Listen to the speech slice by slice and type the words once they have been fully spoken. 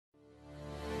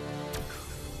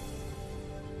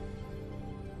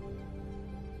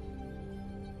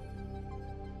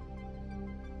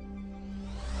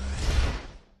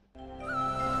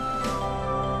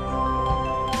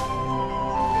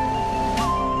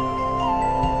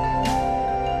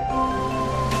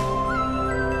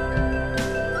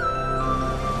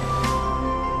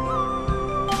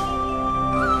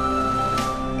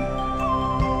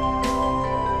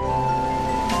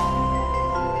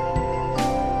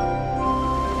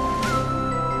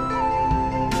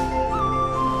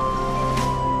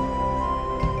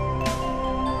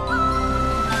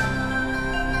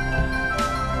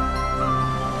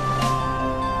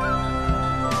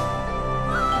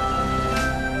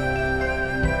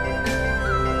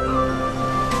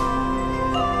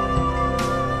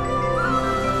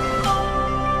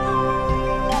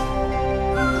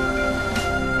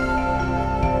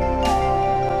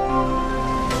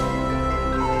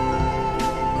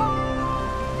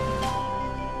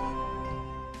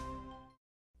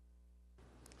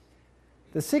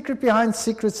The secret behind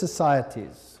secret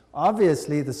societies.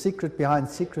 Obviously, the secret behind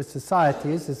secret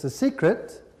societies is the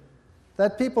secret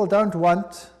that people don't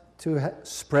want to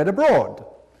spread abroad.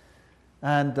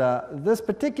 And this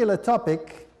particular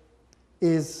topic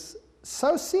is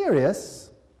so serious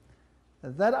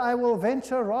that I will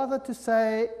venture rather to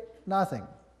say nothing,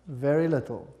 very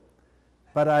little.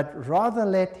 But I'd rather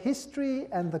let history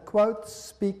and the quotes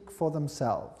speak for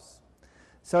themselves.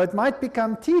 So it might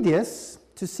become tedious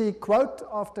to see quote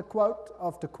after quote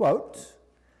after quote,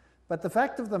 but the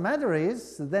fact of the matter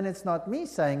is, then it's not me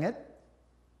saying it,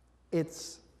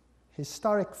 it's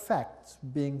historic facts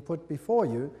being put before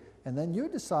you, and then you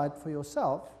decide for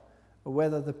yourself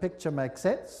whether the picture makes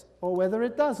sense or whether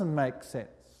it doesn't make sense.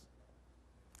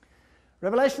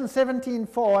 Revelation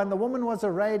 17:4, and the woman was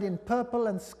arrayed in purple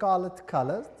and scarlet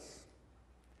colors,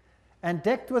 and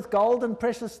decked with gold and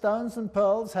precious stones and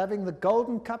pearls, having the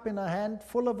golden cup in her hand,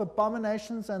 full of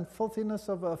abominations and filthiness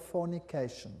of her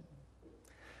fornication.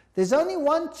 There's only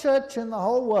one church in the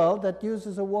whole world that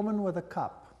uses a woman with a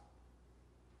cup,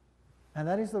 and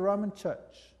that is the Roman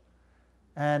Church.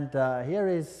 And here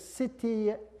is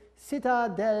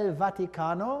Città del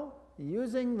Vaticano,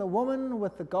 using the woman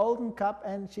with the golden cup,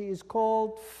 and she is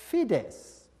called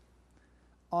Fides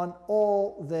on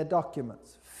all their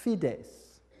documents. Fides.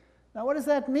 Now, what does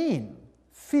that mean?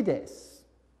 Fides.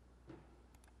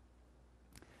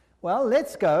 Well,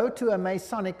 let's go to a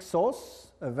Masonic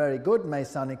source, a very good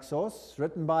Masonic source,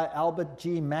 written by Albert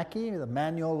G. Mackey, the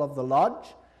Manual of the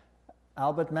Lodge.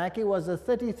 Albert Mackey was a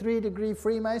 33-degree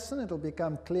Freemason. It'll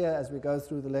become clear as we go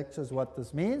through the lectures what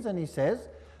this means. And he says,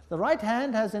 the right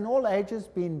hand has in all ages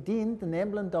been deemed an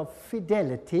emblem of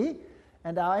fidelity,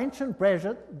 and our ancient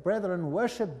brethren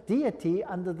worshipped deity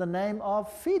under the name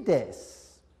of Fides,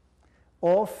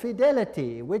 or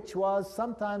fidelity, which was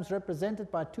sometimes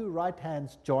represented by two right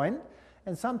hands joined,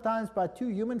 and sometimes by two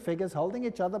human figures holding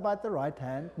each other by the right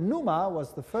hand. Numa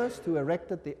was the first who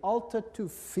erected the altar to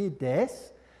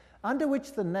Fides, under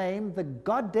which the name, the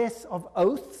goddess of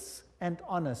oaths and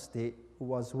honesty,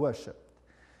 was worshipped.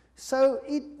 So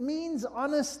it means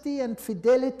honesty and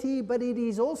fidelity, but it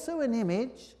is also an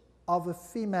image of a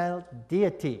female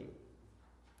deity.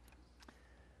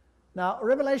 Now,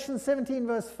 Revelation 17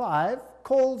 verse 5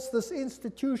 calls this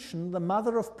institution the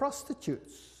mother of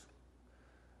prostitutes.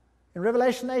 In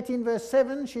Revelation 18 verse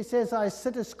 7, she says, I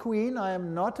sit as queen, I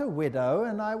am not a widow,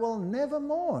 and I will never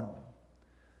mourn.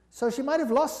 So she might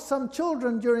have lost some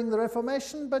children during the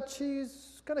Reformation, but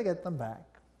she's going to get them back.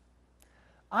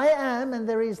 I am, and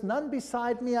there is none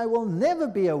beside me. I will never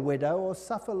be a widow or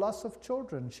suffer loss of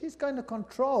children. She's going to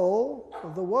control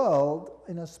the world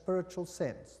in a spiritual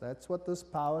sense. That's what this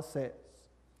power says.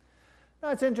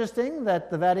 Now, it's interesting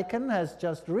that the Vatican has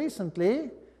just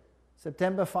recently,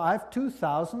 September 5,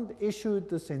 2000, issued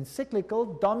this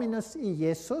encyclical, Dominus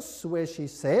Iesus, where she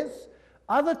says,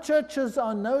 other churches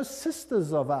are no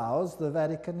sisters of ours, the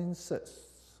Vatican insists.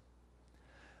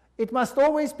 It must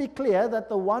always be clear that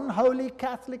the one holy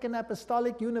Catholic and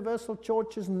Apostolic Universal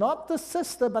Church is not the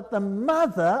sister, but the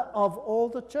mother of all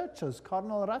the churches.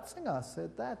 Cardinal Ratzinger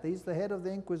said that. He's the head of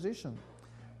the Inquisition.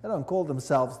 They don't call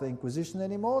themselves the Inquisition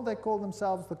anymore. They call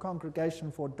themselves the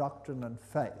Congregation for Doctrine and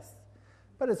Faith.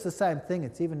 But it's the same thing.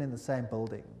 It's even in the same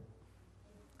building.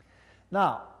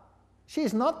 Now, she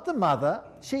is not the mother,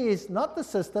 she is not the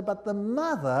sister, but the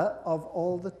mother of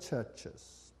all the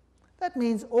churches. That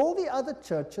means all the other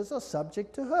churches are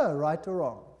subject to her, right or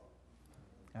wrong.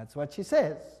 That's what she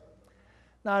says.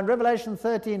 Now in Revelation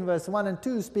 13 verse 1 and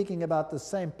 2, speaking about the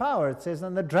same power, it says,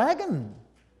 and the dragon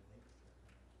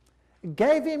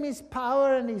gave him his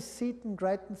power and his seat and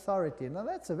great authority. Now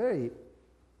that's a very,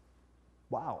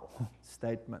 wow,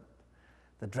 statement.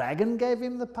 The dragon gave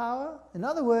him the power. In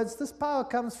other words, this power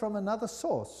comes from another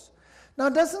source. Now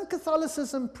doesn't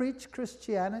Catholicism preach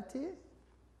Christianity?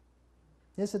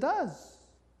 Yes, it does.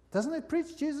 Doesn't it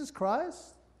preach Jesus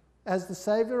Christ as the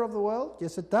Savior of the world?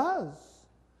 Yes, it does.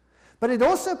 But it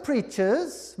also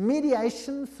preaches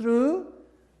mediation through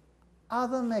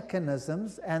other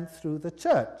mechanisms and through the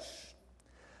church.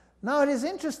 Now, it is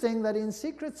interesting that in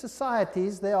secret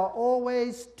societies there are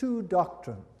always two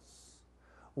doctrines.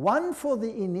 One for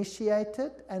the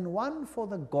initiated and one for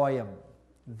the goyim,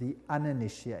 the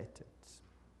uninitiated.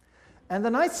 And the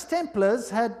Knights Templars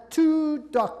had two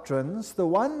doctrines. The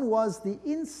one was the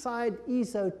inside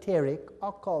esoteric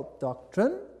occult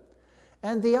doctrine,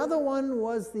 and the other one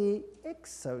was the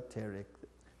exoteric,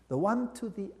 the one to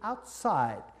the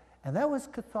outside, and that was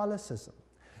Catholicism.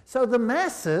 So the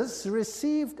masses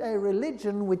received a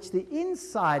religion which the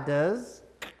insiders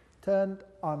turned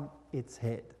on its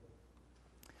head.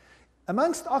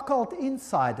 Amongst occult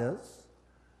insiders,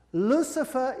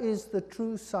 Lucifer is the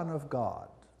true Son of God.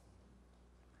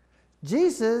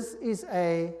 Jesus is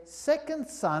a second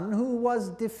son who was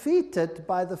defeated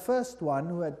by the first one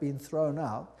who had been thrown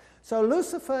out. So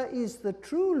Lucifer is the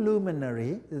true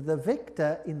luminary, the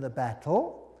victor in the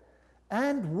battle,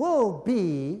 and will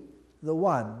be the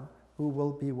one who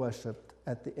will be worshipped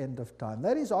at the end of time.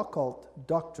 That is occult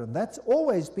doctrine. That's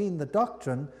always been the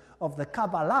doctrine of the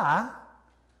Kabbalah,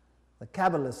 the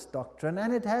Kabbalist doctrine,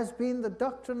 and it has been the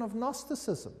doctrine of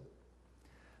Gnosticism.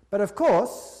 But of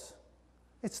course,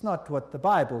 it's not what the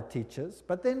Bible teaches,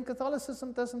 but then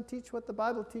Catholicism doesn't teach what the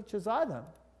Bible teaches either.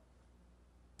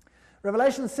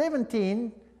 Revelation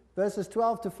 17, verses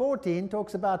 12 to 14,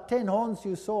 talks about 10 horns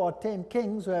you saw are 10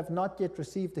 kings who have not yet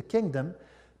received the kingdom,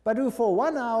 but who for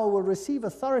 1 hour will receive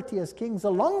authority as kings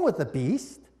along with the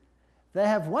beast. They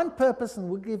have one purpose and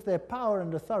will give their power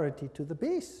and authority to the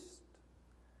beast.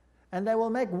 And they will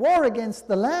make war against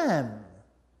the Lamb,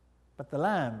 but the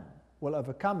Lamb will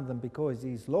overcome them because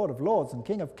he's Lord of lords and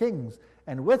King of kings,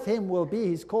 and with him will be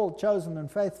his called, chosen,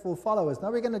 and faithful followers.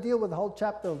 Now we're going to deal with the whole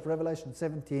chapter of Revelation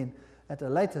 17 at a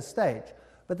later stage.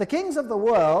 But the kings of the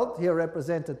world, here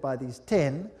represented by these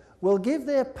 10, will give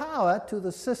their power to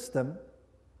the system,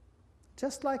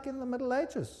 just like in the Middle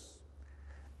Ages,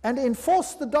 and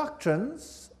enforce the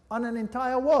doctrines on an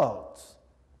entire world.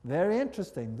 Very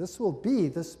interesting. This will be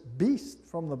this beast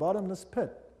from the bottomless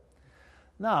pit.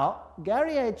 Now,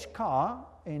 Gary H. Carr,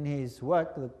 in his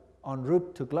work En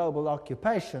route to global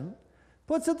occupation,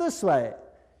 puts it this way.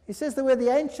 He says there were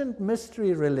the ancient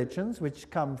mystery religions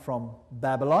which come from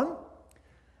Babylon,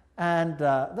 and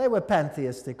they were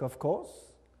pantheistic, of course,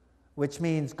 which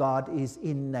means God is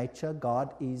in nature,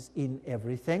 God is in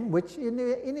everything, which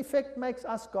in effect makes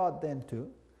us God then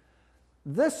too.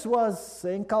 This was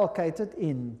inculcated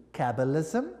in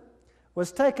Kabbalism,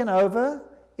 was taken over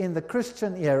in the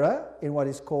Christian era in what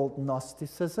is called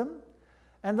Gnosticism,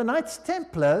 and the Knights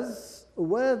Templars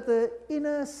were the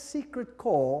inner secret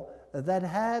core that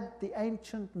had the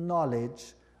ancient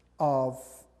knowledge of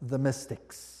the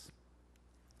mystics.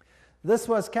 This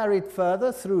was carried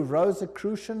further through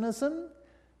Rosicrucianism,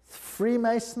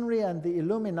 Freemasonry, and the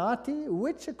Illuminati,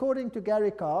 which, according to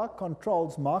Gary Carr,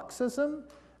 controls Marxism,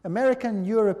 American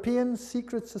European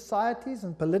secret societies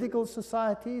and political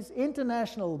societies,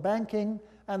 international banking,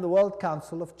 and the World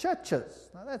Council of Churches.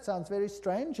 Now that sounds very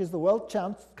strange. Is the World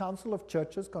Council of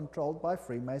Churches controlled by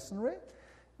Freemasonry?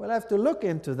 We'll have to look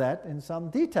into that in some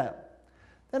detail.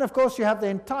 Then, of course, you have the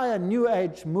entire New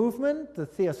Age movement, the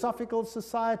Theosophical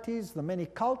societies, the many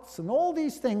cults, and all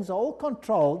these things are all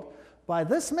controlled by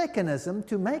this mechanism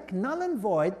to make null and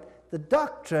void the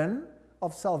doctrine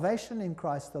of salvation in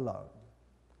Christ alone.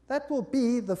 That will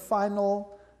be the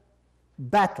final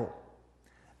battle.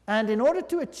 And in order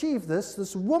to achieve this,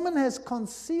 this woman has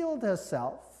concealed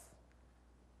herself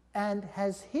and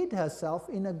has hid herself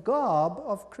in a garb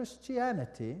of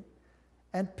Christianity,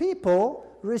 and people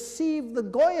receive the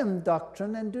Goyim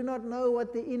doctrine and do not know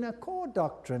what the inner core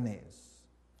doctrine is.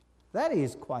 That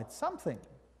is quite something.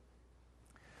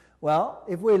 Well,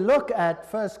 if we look at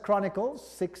 1 Chronicles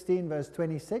 16, verse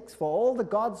 26, for all the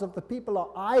gods of the people are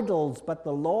idols, but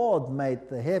the Lord made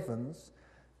the heavens,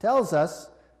 tells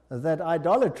us that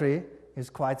idolatry is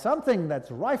quite something that's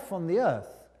rife on the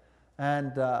earth.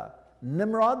 And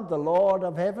Nimrod, the Lord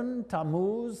of heaven,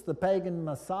 Tammuz, the pagan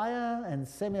Messiah, and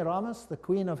Semiramis, the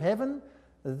Queen of heaven,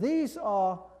 these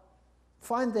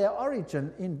find their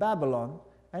origin in Babylon.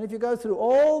 And if you go through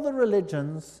all the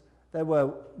religions that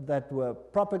were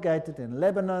propagated in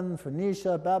Lebanon,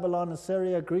 Phoenicia, Babylon,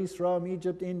 Assyria, Greece, Rome,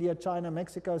 Egypt, India, China,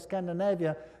 Mexico,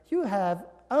 Scandinavia, you have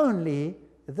only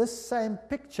this same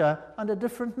picture under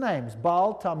different names.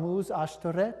 Baal, Tammuz,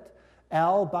 Ashtoreth,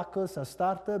 El, Bacchus,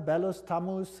 Astarte, Belus,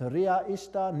 Tammuz, Rhea,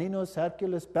 Ishtar, Ninus,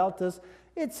 Hercules, Beltis,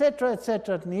 etc.,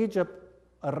 etc. In Egypt,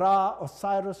 Ra,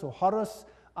 Osiris or Horus,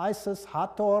 Isis,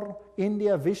 Hathor,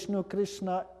 India, Vishnu,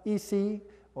 Krishna, Isi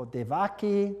or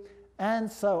Devaki, and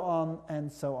so on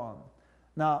and so on.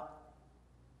 Now,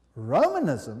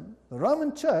 Romanism, the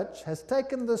Roman Church, has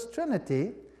taken this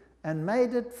Trinity and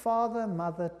made it Father,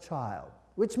 Mother, Child,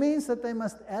 which means that they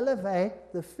must elevate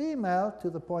the female to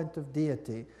the point of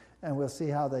deity. And we'll see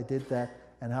how they did that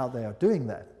and how they are doing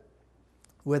that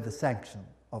with the sanction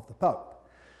of the Pope.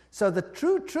 So the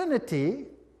true Trinity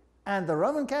and the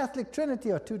Roman Catholic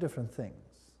Trinity are two different things.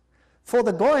 For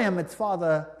the Goyim, it's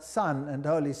Father, Son, and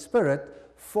Holy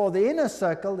Spirit. For the inner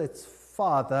circle, it's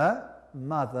Father,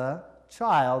 Mother,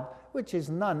 Child, which is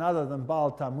none other than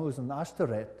Baal, Tammuz, and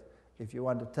Ashtoreth, if you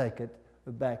want to take it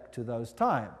back to those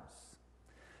times.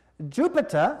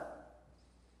 Jupiter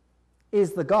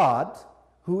is the god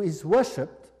who is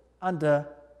worshipped under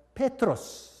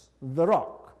Petrus. the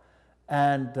rock.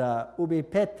 And ubi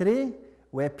Petri,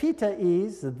 where Peter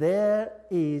is, there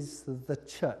is the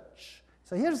church.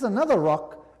 So here's another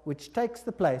rock which takes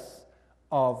the place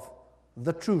of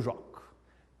the true rock.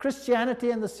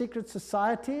 Christianity and the secret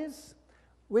societies,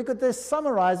 we could just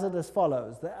summarize it as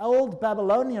follows. The old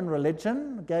Babylonian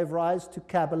religion gave rise to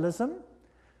Kabbalism.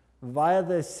 Via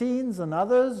the Essenes and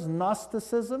others,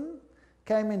 Gnosticism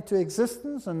came into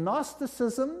existence, and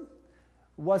Gnosticism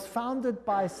was founded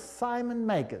by Simon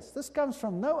Magus. This comes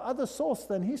from no other source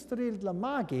than History de la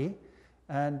Magie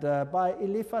and by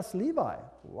Eliphas Levi.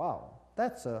 Wow,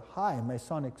 that's a high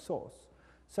Masonic source.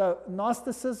 So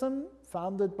Gnosticism,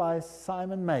 founded by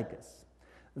Simon Magus.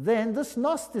 Then this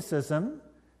Gnosticism,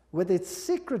 with its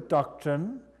secret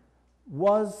doctrine,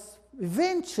 was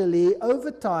eventually,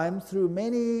 over time, through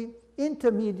many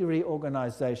intermediary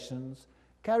organizations,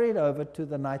 carried over to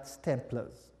the Knights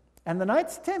Templars. And the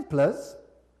Knights Templars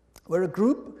were a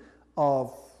group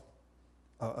of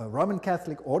a Roman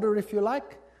Catholic order, if you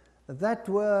like, that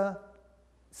were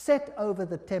set over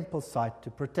the temple site to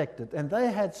protect it. And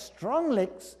they had strong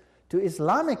links to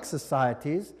Islamic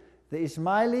societies, the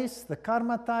Ismailis, the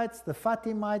Karmatites, the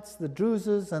Fatimites, the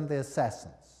Druzes, and the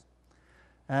Assassins.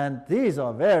 And these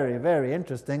are very, very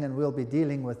interesting, and we'll be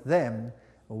dealing with them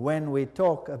when we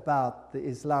talk about the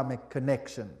Islamic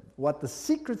connection, what the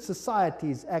secret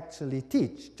societies actually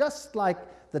teach. Just like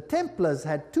the Templars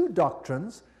had two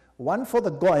doctrines, one for the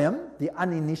Goyim, the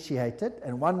uninitiated,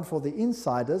 and one for the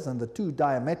insiders, and the two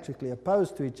diametrically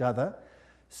opposed to each other.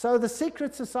 So the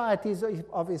secret societies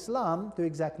of Islam do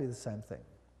exactly the same thing.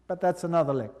 But that's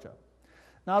another lecture.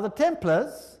 Now the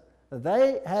Templars,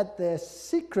 they had their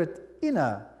secret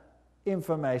inner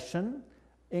information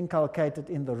inculcated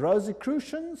in the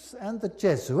Rosicrucians and the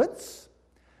Jesuits.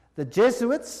 The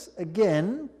Jesuits,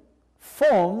 again,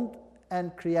 formed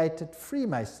and created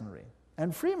Freemasonry.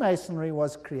 And Freemasonry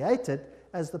was created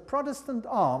as the Protestant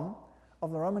arm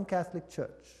of the Roman Catholic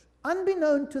Church.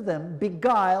 Unbeknown to them,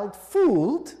 beguiled,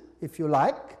 fooled, if you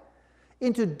like,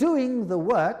 into doing the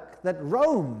work that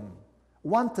Rome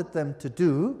wanted them to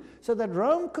do, so that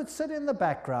Rome could sit in the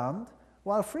background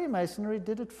while Freemasonry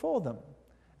did it for them.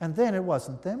 And then it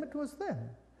wasn't them, it was them.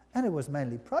 And it was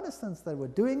mainly Protestants that were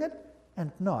doing it,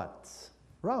 and not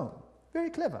Rome. Very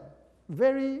clever.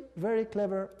 Very, very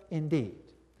clever indeed.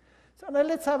 So now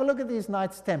let's have a look at these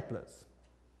Knights Templars.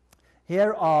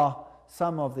 Here are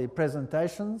some of the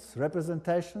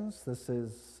representations. This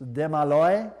is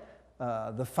Desmaloy,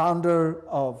 the founder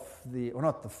of the, or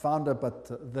not the founder,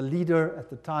 but the leader at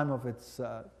the time of its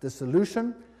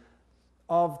dissolution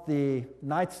of the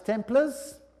Knights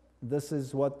Templars. This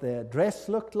is what their dress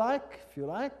looked like, if you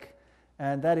like,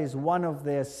 and that is one of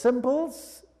their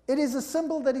symbols. It is a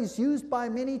symbol that is used by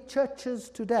many churches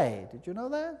today. Did you know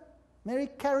that? Many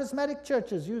charismatic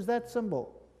churches use that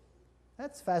symbol.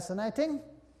 That's fascinating.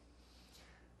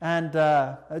 And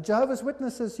Jehovah's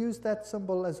Witnesses use that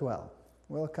symbol as well.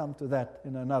 We'll come to that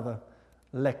in another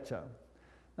lecture.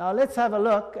 Now let's have a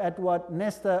look at what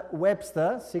Nestor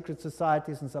Webster, Secret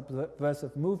Societies and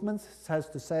Subversive Movements, has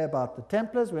to say about the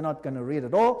Templars. We're not going to read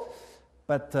it all,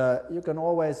 but you can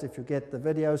always, if you get the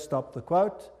video, stop the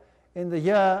quote. In the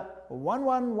year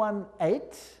 1118,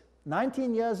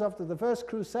 19 years after the First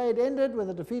Crusade ended with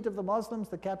the defeat of the Muslims,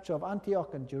 the capture of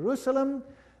Antioch and Jerusalem,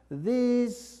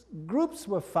 these groups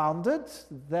were founded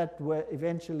that were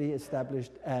eventually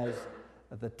established as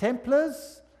the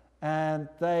Templars, and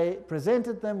they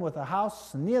presented them with a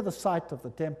house near the site of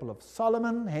the Temple of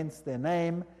Solomon, hence their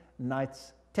name,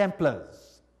 Knights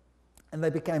Templars. And they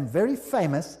became very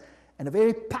famous and a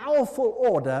very powerful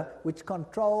order which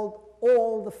controlled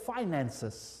all the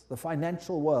finances, the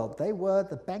financial world. They were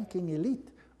the banking elite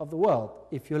of the world,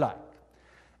 if you like.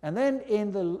 And then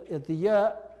in the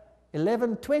year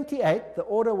 1128, the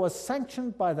order was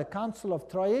sanctioned by the Council of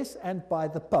Troyes and by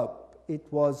the Pope. It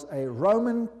was a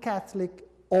Roman Catholic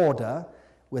order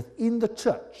within the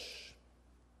church.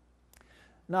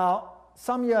 Now,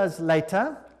 some years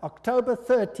later, October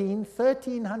 13,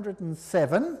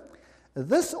 1307,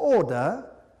 this order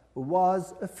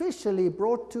was officially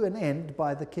brought to an end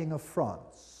by the King of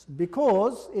France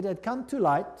because it had come to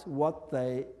light what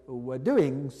they were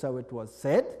doing, so it was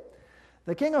said.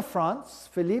 The King of France,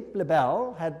 Philippe le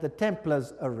Bel, had the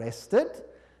Templars arrested,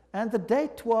 and the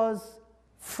date was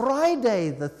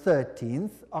Friday the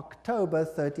 13th, October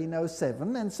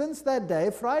 1307, and since that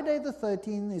day, Friday the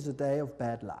 13th is a day of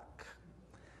bad luck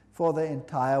for the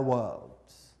entire world.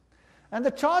 And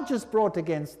the charges brought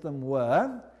against them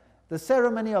were: the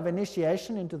ceremony of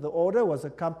initiation into the order was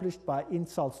accomplished by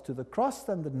insults to the cross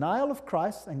and the denial of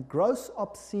Christ and gross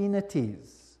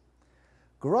obscenities.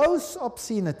 gross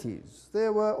obscenities.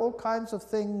 There were all kinds of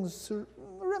things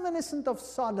reminiscent of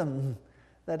Sodom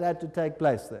that had to take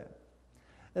place there.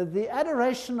 The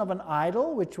adoration of an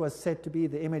idol, which was said to be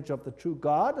the image of the true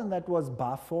God, and that was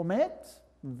Baphomet,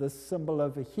 this symbol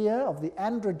over here of the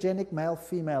androgenic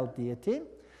male-female deity.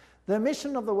 The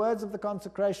omission of the words of the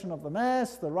consecration of the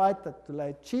Mass, the right that the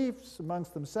lay chiefs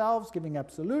amongst themselves giving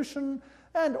absolution,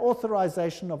 and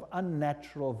authorization of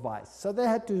unnatural vice. So they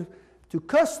had to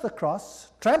curse the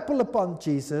cross, trample upon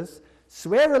Jesus,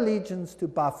 swear allegiance to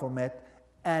Baphomet,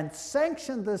 and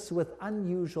sanction this with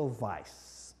unusual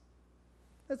vice.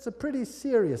 It's a pretty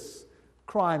serious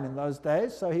crime in those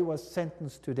days, so he was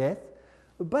sentenced to death.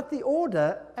 But the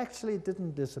order actually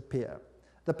didn't disappear.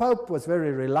 The Pope was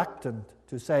very reluctant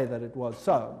to say that it was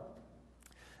so.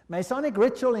 Masonic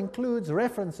ritual includes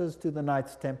references to the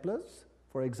Knights Templars.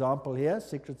 For example here,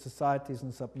 Secret Societies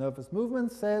and Subnervous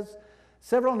Movements says,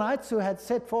 several knights who had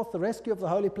set forth the rescue of the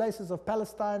holy places of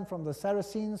Palestine from the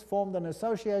Saracens formed an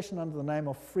association under the name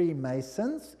of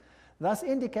Freemasons, thus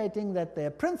indicating that their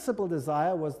principal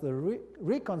desire was the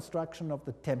reconstruction of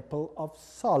the Temple of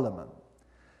Solomon.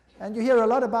 And you hear a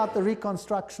lot about the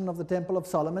reconstruction of the Temple of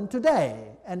Solomon today,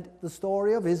 and the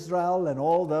story of Israel and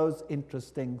all those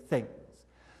interesting things.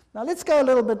 Now let's go a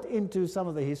little bit into some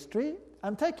of the history.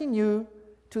 I'm taking you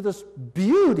to this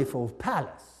beautiful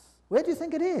palace. Where do you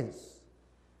think it is?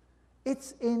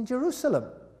 It's in Jerusalem,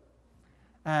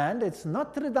 and it's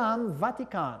Notre Dame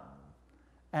Vatican.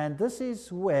 And this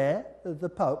is where the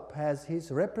Pope has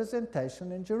his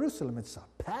representation in Jerusalem. It's a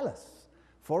palace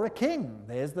for a king.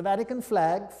 There's the Vatican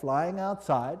flag flying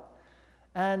outside,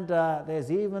 and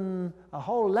there's even a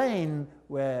whole lane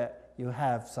where you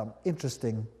have some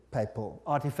interesting papal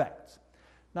artifacts.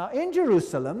 Now in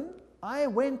Jerusalem, I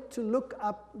went to look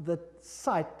up the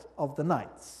site of the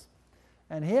Knights.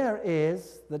 And here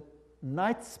is the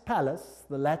Knights Palace,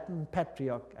 the Latin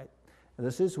Patriarch.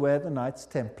 This is where the Knights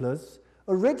Templars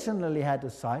originally had a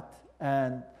site,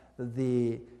 and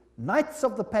the Knights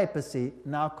of the Papacy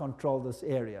now control this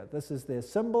area. This is their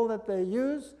symbol that they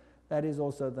use. That is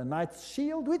also the Knight's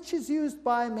shield, which is used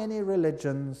by many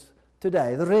religions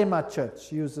today. The Rema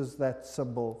Church uses that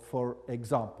symbol, for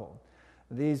example.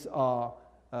 These are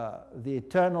the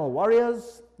eternal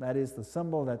warriors. That is the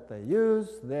symbol that they use.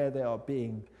 There they are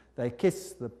they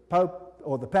kiss the Pope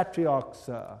or the Patriarch's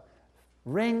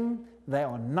ring. They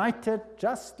are knighted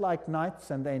just like knights,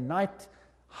 and they knight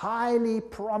highly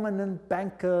prominent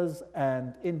bankers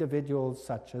and individuals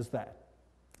such as that.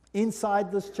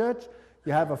 Inside this church,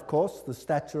 you have, of course, the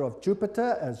statue of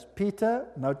Jupiter as Peter.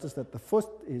 Notice that the foot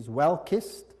is well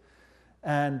kissed.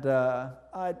 And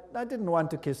I didn't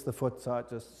want to kiss the foot, so I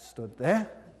just stood there.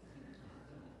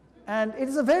 And it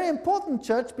is a very important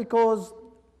church because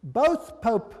both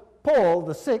Pope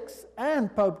Paul VI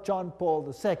and Pope John Paul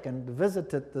II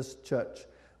visited this church,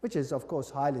 which is, of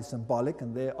course, highly symbolic,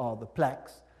 and there are the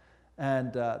plaques.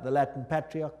 And the Latin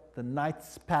Patriarch, the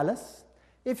Knights Palace.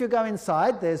 If you go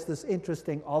inside, there's this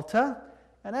interesting altar.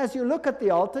 And as you look at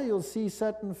the altar, you'll see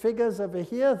certain figures over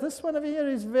here. This one over here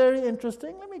is very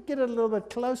interesting. Let me get it a little bit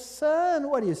closer. And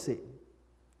what do you see?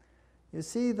 You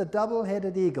see the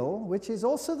double-headed eagle, which is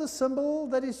also the symbol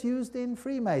that is used in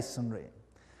Freemasonry.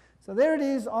 So there it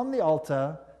is on the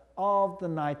altar of the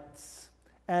knights.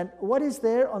 And what is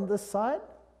there on this side?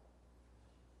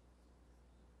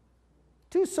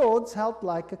 Two swords held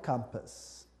like a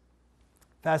compass.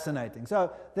 Fascinating.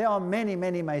 So there are many,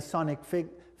 many Masonic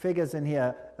figures in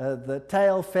here. The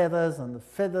tail feathers and the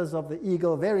feathers of the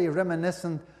eagle, very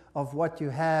reminiscent of what you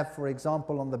have, for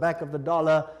example, on the back of the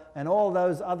dollar, and all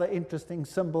those other interesting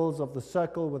symbols of the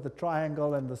circle with the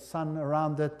triangle and the sun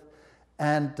around it.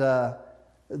 And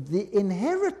the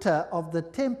inheritor of the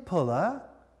Templar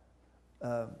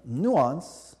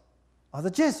nuance are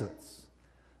the Jesuits.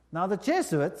 Now the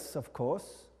Jesuits, of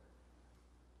course,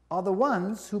 are the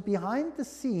ones who behind the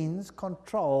scenes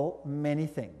control many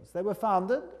things. They were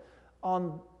founded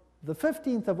on the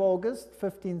 15th of August,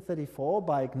 1534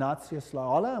 by Ignatius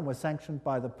Loyola and were sanctioned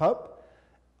by the Pope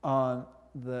on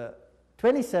the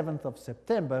 27th of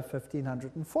September,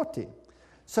 1540.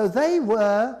 So they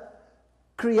were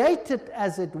created,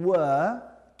 as it were,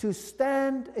 to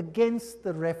stand against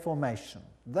the Reformation.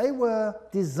 They were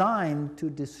designed to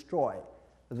destroy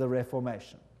the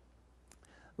Reformation.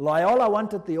 Loyola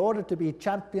wanted the order to be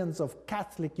champions of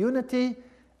Catholic unity,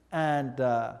 and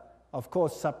of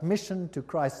course submission to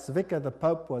Christ's vicar, the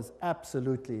Pope, was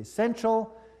absolutely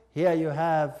essential. Here you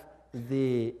have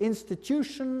the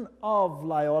institution of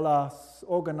Loyola's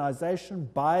organization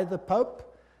by the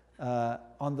Pope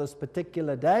on this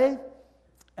particular day,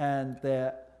 and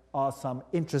there are some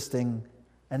interesting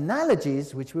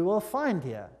analogies which we will find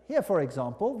here. Here, for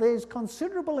example, there's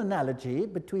considerable analogy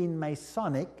between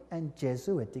Masonic and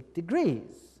Jesuitic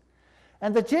degrees.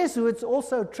 And the Jesuits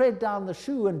also tread down the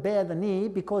shoe and bear the knee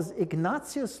because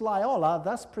Ignatius Loyola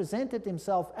thus presented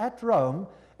himself at Rome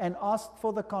and asked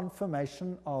for the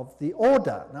confirmation of the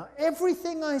order. Now,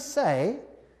 everything I say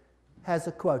has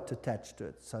a quote attached to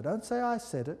it, so don't say I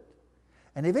said it.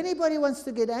 And if anybody wants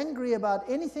to get angry about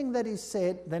anything that is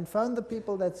said, then phone the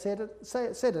people that said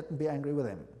it and be angry with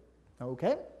them.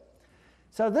 Okay?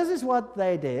 So this is what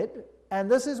they did,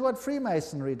 and this is what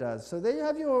Freemasonry does. So there you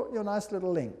have your nice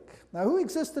little link. Now, who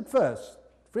existed first?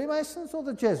 Freemasons or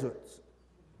the Jesuits?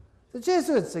 The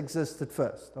Jesuits existed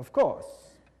first, of course.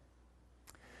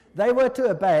 They were to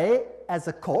obey as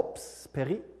a corpse,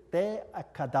 perite, a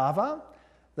cadaver.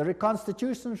 The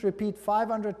reconstitutions repeat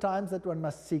 500 times that one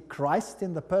must see Christ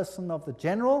in the person of the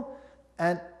general,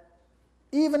 and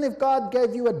even if God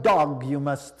gave you a dog, you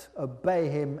must obey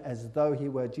him as though he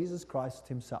were Jesus Christ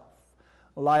himself.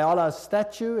 Loyola's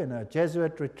statue in a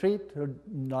Jesuit retreat,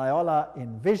 Loyola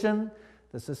in vision,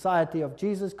 the Society of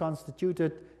Jesus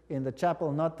constituted in the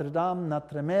Chapel Notre Dame,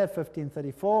 Notre Dame,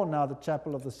 1534, now the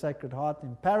Chapel of the Sacred Heart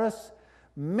in Paris.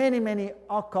 Many, many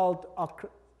occult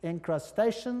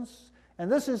incrustations.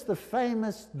 And this is the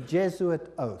famous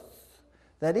Jesuit oath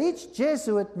that each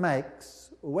Jesuit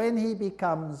makes when he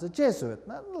becomes a Jesuit.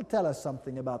 Now, it'll tell us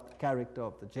something about the character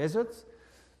of the Jesuits.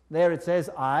 There it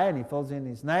says, I, and he fills in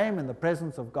his name, in the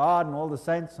presence of God and all the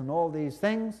saints and all these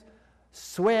things,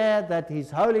 swear that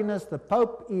His Holiness the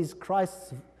Pope is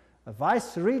Christ's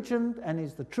vice-regent and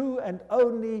is the true and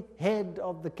only head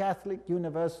of the Catholic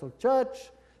Universal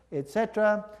Church,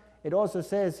 etc. It also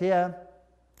says here,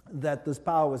 that this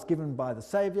power was given by the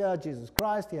Savior, Jesus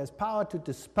Christ. He has power to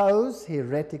dispose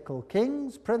heretical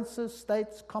kings, princes,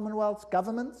 states, commonwealths,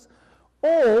 governments,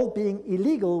 all being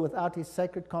illegal without his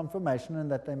sacred confirmation,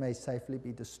 and that they may safely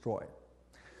be destroyed.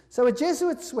 So a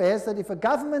Jesuit swears that if a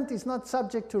government is not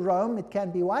subject to Rome, it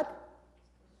can be what?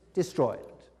 Destroyed.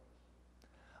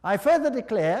 I further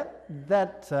declare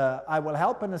that I will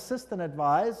help and assist and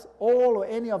advise all or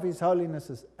any of His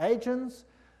Holiness's agents,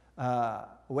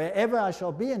 wherever I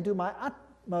shall be, and do my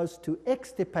utmost to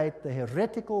extirpate the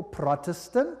heretical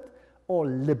Protestant or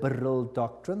liberal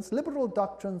doctrines. Liberal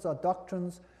doctrines are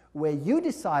doctrines where you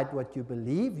decide what you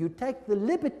believe. You take the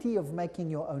liberty of making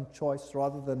your own choice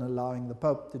rather than allowing the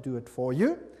Pope to do it for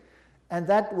you. And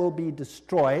that will be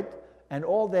destroyed, and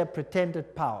all their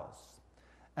pretended powers.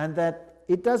 And that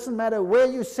it doesn't matter where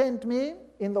you send me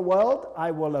in the world,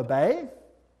 I will obey.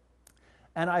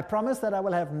 And I promise that I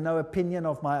will have no opinion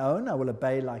of my own. I will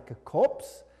obey like a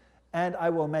corpse. And I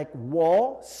will make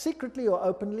war, secretly or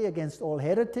openly, against all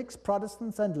heretics,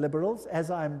 Protestants, and liberals,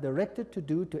 as I am directed to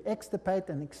do, to extirpate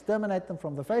and exterminate them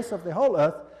from the face of the whole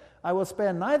earth. I will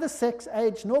spare neither sex,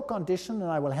 age, nor condition, and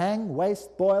I will hang,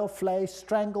 waste, boil, flay,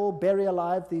 strangle, bury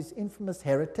alive these infamous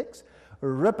heretics,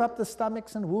 rip up the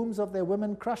stomachs and wombs of their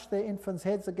women, crush their infants'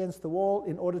 heads against the wall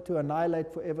in order to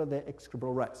annihilate forever their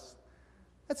execrable race.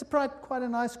 That's quite a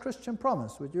nice Christian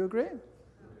promise, would you agree?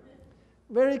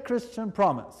 Very Christian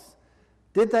promise.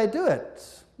 Did they do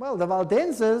it? Well, the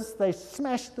Waldenses, they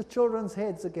smashed the children's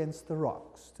heads against the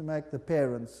rocks to make the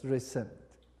parents rescind.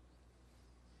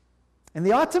 In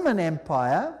the Ottoman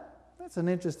Empire, that's an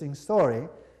interesting story,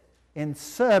 in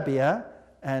Serbia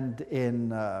and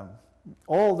in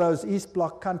all those East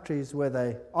Bloc countries where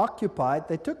they occupied,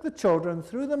 they took the children,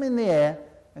 threw them in the air,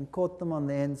 and caught them on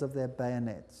the ends of their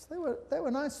bayonets. They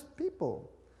were nice people.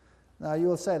 Now you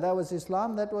will say that was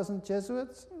Islam, that wasn't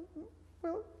Jesuits.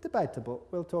 Well, debatable.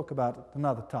 We'll talk about it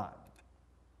another time.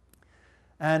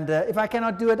 And if I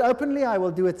cannot do it openly, I will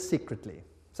do it secretly.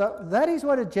 So that is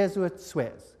what a Jesuit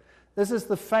swears. This is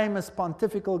the famous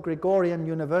Pontifical Gregorian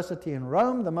University in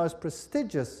Rome, the most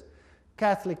prestigious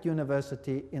Catholic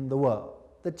university in the world.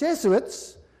 The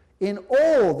Jesuits, in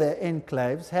all their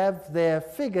enclaves, have their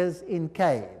figures in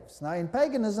caves. Now, in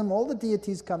paganism, all the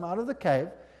deities come out of the cave,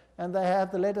 and they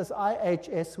have the letters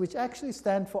IHS, which actually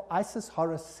stand for Isis,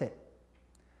 Horus, Set,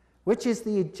 which is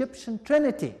the Egyptian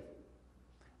Trinity.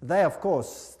 They, of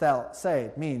course, say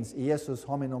it means Iesus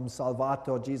hominum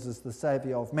salvator, Jesus the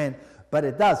Savior of men, but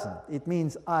it doesn't. It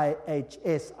means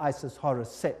IHS, Isis,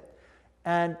 Horus, Set.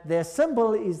 And their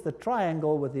symbol is the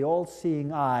triangle with the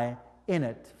all-seeing eye in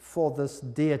it for this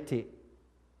deity.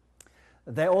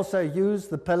 They also use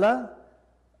the pillar,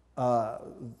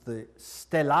 the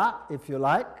stela, if you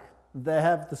like. They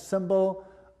have the symbol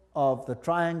of the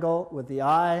triangle with the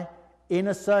eye in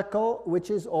a circle, which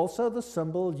is also the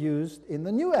symbol used in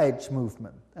the New Age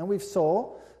movement. And we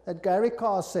saw that Gary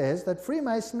Carr says that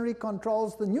Freemasonry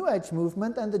controls the New Age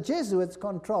movement and the Jesuits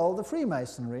control the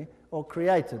Freemasonry, or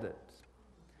created it.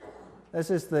 This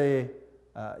is the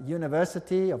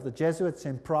University of the Jesuits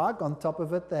in Prague. On top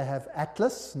of it they have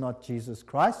Atlas, not Jesus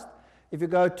Christ. If you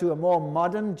go to a more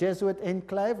modern Jesuit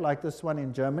enclave like this one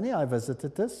in Germany, I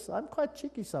visited this. I'm quite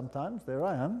cheeky sometimes, there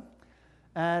I am.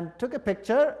 And took a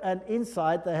picture, and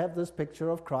inside they have this picture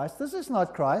of Christ. This is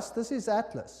not Christ, this is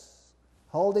Atlas,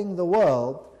 holding the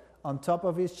world on top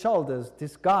of his shoulders,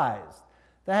 disguised.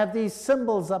 They have these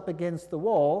symbols up against the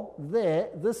wall. There,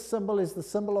 this symbol is the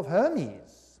symbol of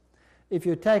Hermes. If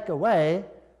you take away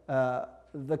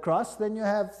the cross, then you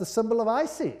have the symbol of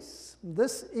Isis.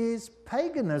 This is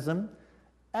paganism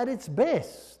at its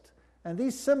best. And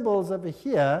these symbols over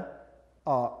here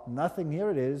are nothing. Here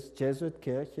it is, Jesuit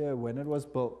Kirche, when it was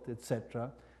built,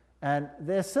 etc. And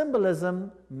their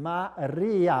symbolism,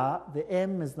 Maria, the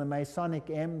M is the Masonic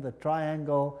M, the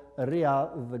triangle, Ria,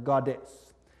 the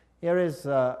goddess. Here is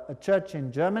a church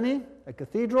in Germany, a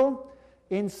cathedral.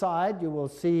 Inside you will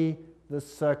see this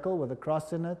circle with a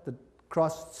cross in it, the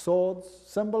crossed swords,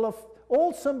 symbol of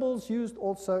all symbols used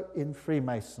also in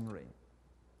Freemasonry.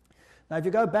 Now if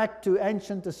you go back to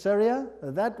ancient Assyria,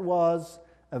 that was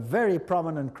a very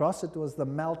prominent cross. It was the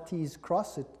Maltese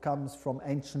cross. It comes from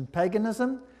ancient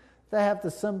paganism. They have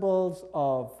the symbols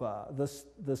of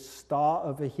the star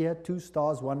over here, two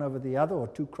stars one over the other, or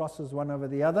two crosses one over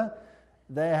the other.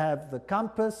 They have the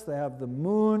compass, they have the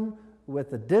moon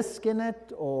with a disc in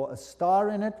it or a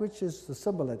star in it, which is the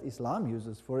symbol that Islam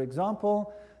uses, for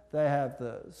example. They have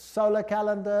the solar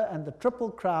calendar and the triple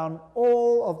crown.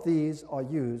 All of these are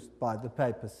used by the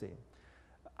papacy.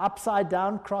 Upside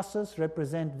down crosses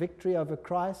represent victory over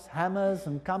Christ. Hammers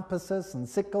and compasses and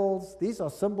sickles, these are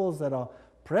symbols that are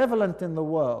prevalent in the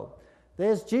world.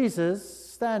 There's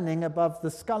Jesus standing above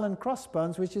the skull and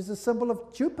crossbones, which is a symbol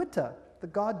of Jupiter, the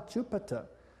god Jupiter,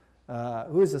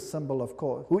 who is a symbol, of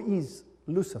course, who is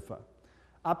Lucifer.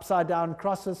 Upside down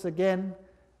crosses again.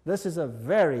 This is a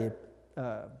very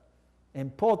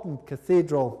important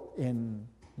cathedral in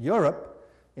Europe,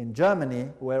 in Germany,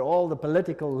 where all the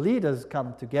political leaders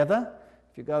come together.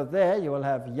 If you go there, you will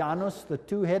have Janus, the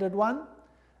two-headed one,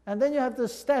 and then you have the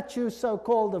statue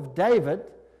so-called of David,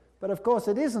 but of course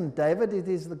it isn't David, it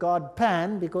is the god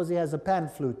Pan, because he has a pan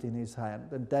flute in his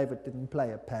hand, and David didn't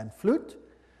play a pan flute.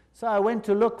 So I went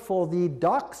to look for the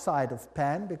dark side of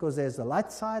Pan, because there's a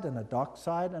light side and a dark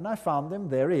side, and I found him.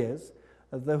 There he is,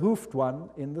 the hoofed one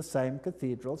in the same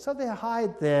cathedral. So they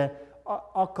hide their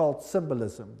occult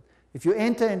symbolism. If you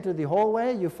enter into the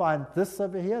hallway, you find this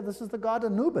over here. This is the god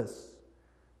Anubis.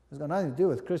 It's got nothing to do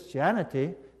with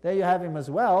Christianity. There you have him as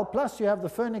well. Plus you have the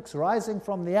phoenix rising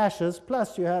from the ashes.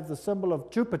 Plus you have the symbol of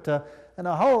Jupiter and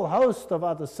a whole host of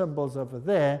other symbols over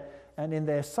there. And in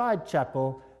their side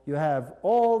chapel, you have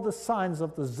all the signs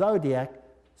of the zodiac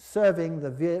serving the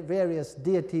various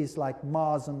deities like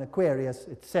Mars and Aquarius,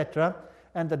 etc.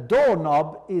 And the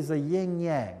doorknob is a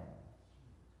yin-yang.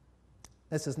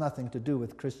 This has nothing to do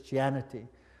with Christianity.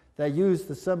 They use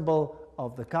the symbol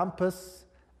of the compass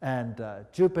and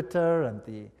Jupiter and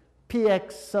the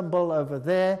PX symbol over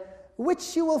there,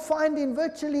 which you will find in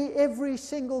virtually every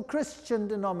single Christian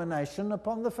denomination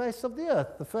upon the face of the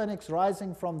earth. The phoenix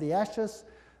rising from the ashes,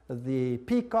 the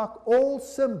peacock, all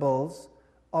symbols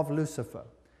of Lucifer.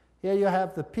 Here you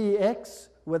have the PX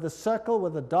with a circle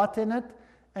with a dot in it,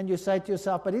 and you say to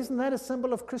yourself, but isn't that a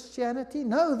symbol of Christianity?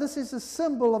 No, this is a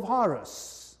symbol of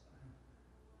Horus.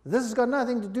 This has got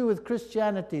nothing to do with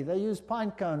Christianity. They use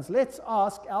pine cones. Let's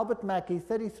ask Albert Mackey,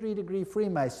 33-degree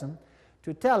Freemason,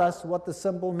 to tell us what the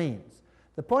symbol means.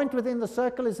 The point within the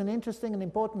circle is an interesting and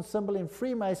important symbol in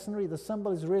Freemasonry. The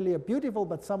symbol is really a beautiful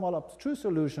but somewhat abstruse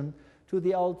allusion to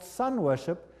the old sun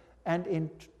worship, and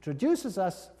introduces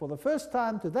us for the first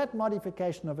time to that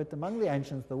modification of it among the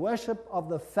ancients, the worship of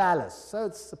the phallus. So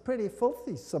it's a pretty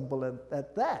filthy symbol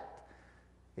at that.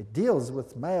 It deals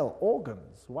with male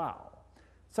organs. Wow.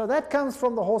 So that comes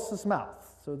from the horse's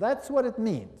mouth. So that's what it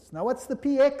means. Now what's the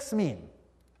PX mean?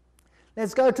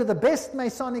 Let's go to the best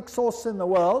Masonic source in the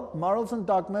world, Morals and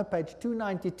Dogma, page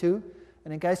 292.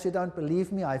 And in case you don't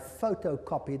believe me, I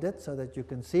photocopied it so that you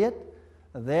can see it.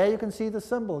 There you can see the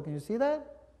symbol. Can you see that?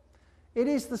 It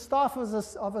is the staff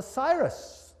of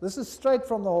Osiris. This is straight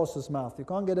from the horse's mouth. You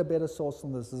can't get a better source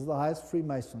than this. This is the highest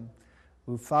Freemason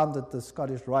who founded the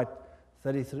Scottish Rite,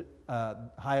 33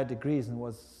 higher degrees, and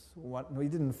was one. He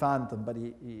didn't found them, but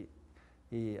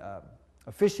he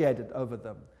officiated over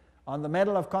them. On the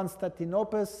medal of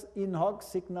Constantinople, in hoc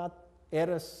signat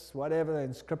eris, whatever the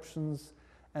inscriptions,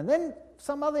 and then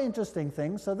some other interesting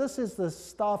things. So this is the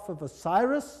staff of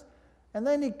Osiris. And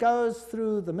then he goes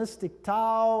through the mystic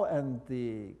Tau and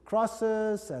the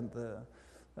crosses and the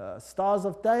stars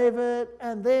of David,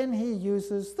 and then he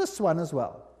uses this one as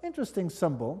well. Interesting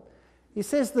symbol. He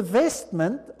says the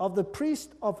vestment of the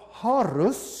priest of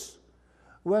Horus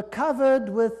were covered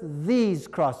with these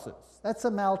crosses. That's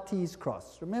a Maltese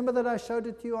cross. Remember that I showed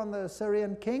it to you on the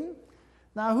Assyrian king?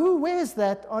 Now, who wears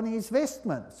that on his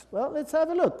vestments? Well, let's have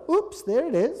a look. Oops, there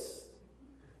it is.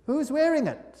 Who's wearing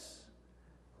it?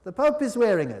 The Pope is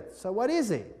wearing it. So what is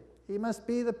he? He must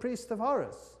be the priest of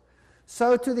Horus.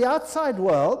 So to the outside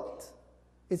world,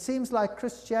 it seems like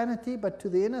Christianity, but to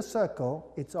the inner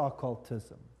circle, it's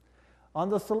occultism. On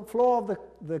the floor of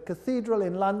the cathedral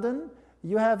in London,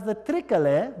 you have the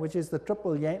tricole, which is the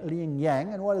triple yin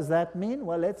yang. And what does that mean?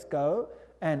 Well, let's go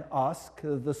and ask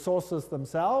the sources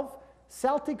themselves.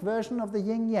 Celtic version of the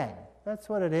yin yang. That's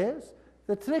what it is.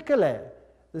 The tricole,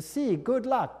 the sea, good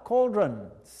luck, cauldron,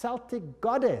 Celtic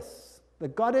goddess, the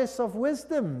goddess of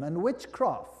wisdom and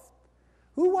witchcraft.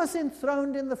 Who was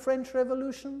enthroned in the French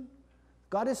Revolution?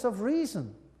 Goddess of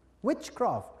reason,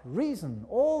 witchcraft, reason,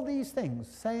 all these things,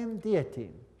 same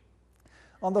deity.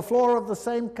 On the floor of the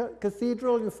same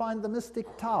cathedral, you find the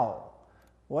mystic Tau.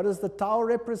 What does the Tau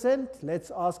represent?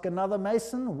 Let's ask another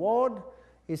Mason, Ward.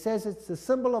 He says it's the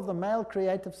symbol of the male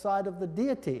creative side of the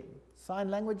deity, sign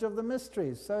language of the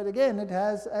mysteries. So again, it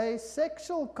has a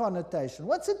sexual connotation.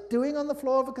 What's it doing on the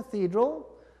floor of a cathedral?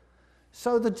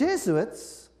 So the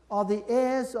Jesuits are the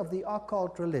heirs of the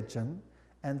occult religion,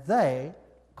 and they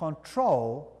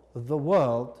control the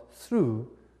world through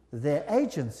their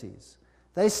agencies.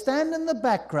 They stand in the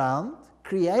background,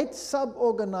 create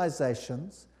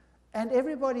sub-organizations, and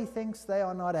everybody thinks they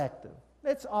are not active.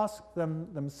 Let's ask them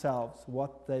themselves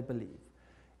what they believe.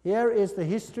 Here is the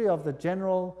history of the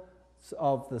generals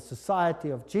of the Society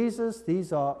of Jesus.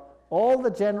 These are all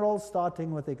the generals,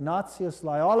 starting with Ignatius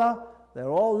Loyola. They're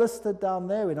all listed down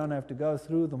there. We don't have to go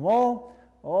through them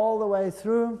all the way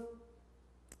through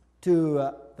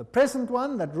to the present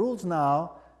one that rules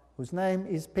now, whose name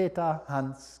is Peter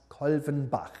Hans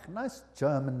Kolvenbach. Nice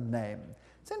German name.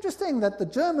 It's interesting that the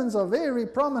Germans are very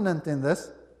prominent in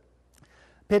this.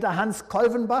 Peter Hans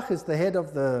Kolvenbach is the head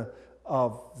of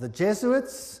the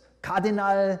Jesuits.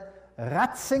 Cardinal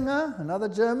Ratzinger, another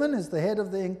German, is the head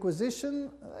of the Inquisition.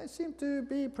 They seem to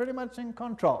be pretty much in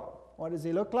control. What does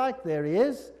he look like? There he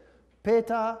is,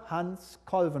 Peter Hans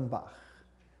Kolvenbach.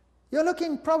 You're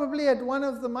looking probably at one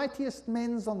of the mightiest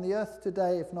men on the earth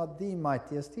today, if not the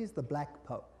mightiest. He's the Black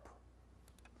Pope.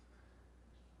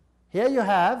 Here you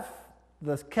have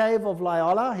the cave of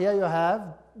Loyola. Here you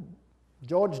have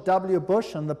George W.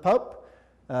 Bush and the Pope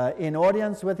in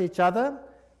audience with each other.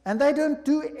 And they don't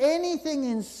do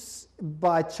anything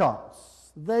by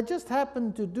chance. They just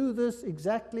happen to do this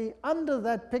exactly under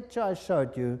that picture I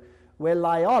showed you, where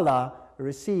Loyola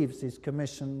receives his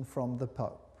commission from the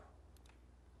Pope.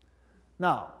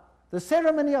 Now, the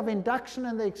ceremony of induction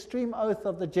and the extreme oath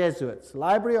of the Jesuits,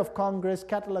 Library of Congress,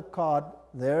 catalog card,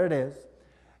 there it is.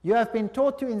 You have been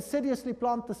taught to insidiously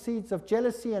plant the seeds of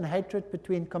jealousy and hatred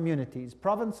between communities,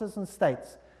 provinces and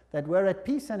states that were at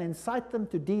peace, and incite them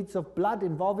to deeds of blood,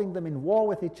 involving them in war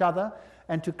with each other,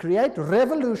 and to create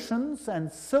revolutions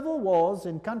and civil wars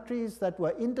in countries that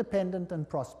were independent and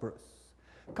prosperous,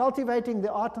 cultivating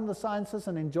the art and the sciences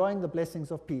and enjoying the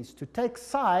blessings of peace, to take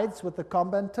sides with the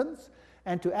combatants,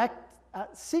 and to act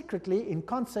secretly in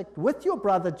concert with your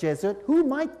brother Jesuit, who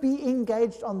might be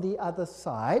engaged on the other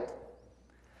side,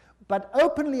 but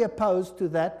openly opposed to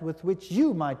that with which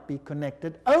you might be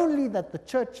connected, only that the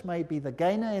church may be the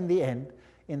gainer in the end,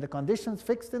 in the conditions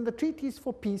fixed in the treaties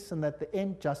for peace, and that the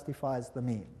end justifies the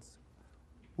means.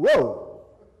 Whoa!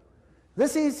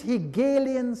 This is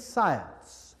Hegelian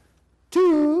science.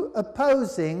 Two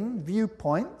opposing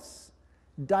viewpoints,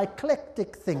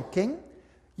 dialectic thinking.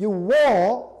 You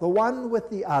war the one with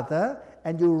the other,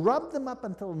 and you rub them up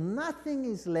until nothing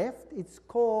is left. It's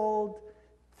called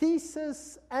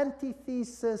thesis,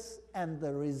 antithesis, and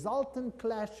the resultant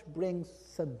clash brings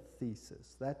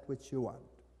synthesis, that which you want.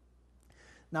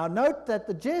 Now note that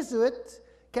the Jesuit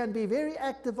can be very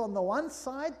active on the one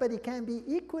side, but he can be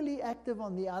equally active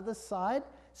on the other side.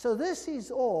 So this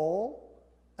is all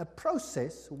a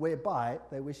process whereby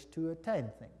they wish to attain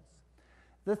things.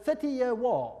 The 30-Year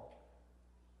War.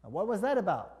 Now, what was that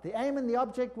about? The aim and the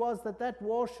object was that that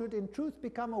war should in truth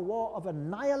become a war of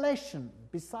annihilation.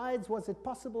 Besides, was it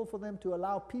possible for them to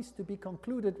allow peace to be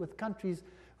concluded with countries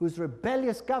whose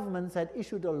rebellious governments had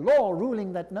issued a law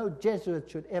ruling that no Jesuit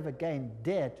should ever again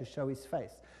dare to show his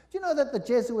face? Do you know that the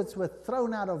Jesuits were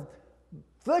thrown out of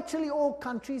virtually all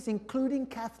countries, including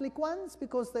Catholic ones,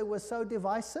 because they were so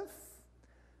divisive?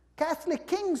 Catholic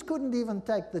kings couldn't even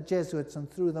take the Jesuits and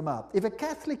threw them out. If a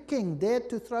Catholic king dared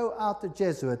to throw out a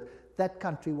Jesuit, that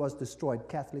country was destroyed,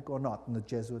 Catholic or not, and the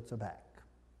Jesuits are back.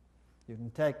 You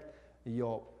can take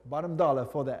your bottom dollar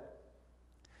for that.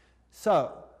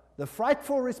 So, the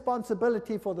frightful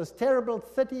responsibility for this terrible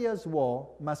 30 Years' War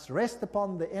must rest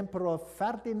upon the Emperor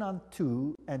Ferdinand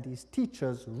II and his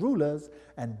teachers, rulers,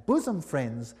 and bosom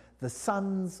friends, the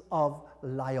sons of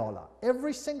Loyola.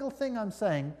 Every single thing I'm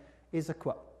saying is a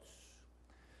quote.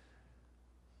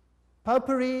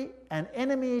 Popery, an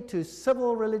enemy to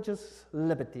civil religious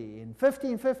liberty. In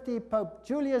 1550, Pope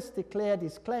Julius declared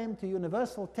his claim to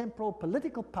universal temporal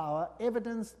political power,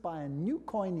 evidenced by a new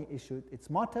coin he issued, its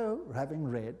motto having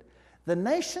read, "The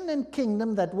nation and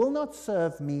kingdom that will not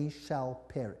serve me shall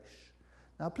perish."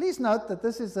 Now please note that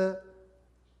this is a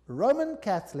Roman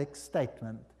Catholic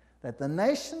statement, that the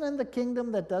nation and the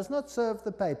kingdom that does not serve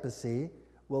the papacy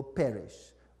will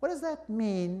perish. What does that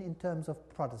mean in terms of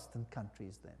Protestant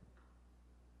countries then?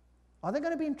 Are they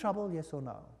going to be in trouble, yes or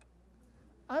no?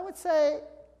 I would say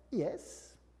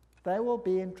yes, they will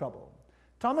be in trouble.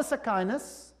 Thomas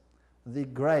Aquinas, the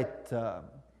great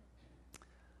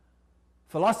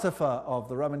philosopher of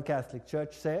the Roman Catholic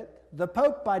Church, said, "The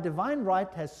Pope by divine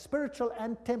right has spiritual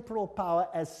and temporal power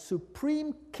as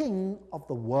supreme king of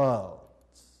the world.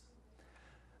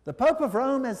 The Pope of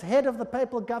Rome, as head of the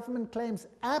papal government, claims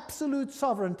absolute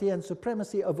sovereignty and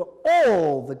supremacy over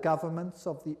all the governments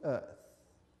of the earth."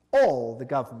 All the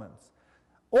governments.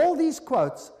 All these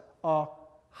quotes are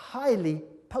highly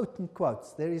potent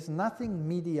quotes. There is nothing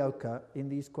mediocre in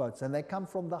these quotes, and they come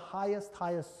from the highest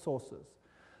sources.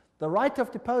 The right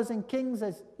of deposing kings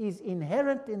is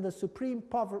inherent in the supreme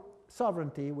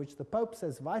sovereignty which the popes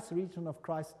as vice-regent of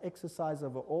Christ exercise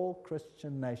over all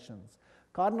Christian nations.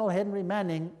 Cardinal Henry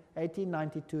Manning,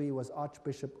 1892, he was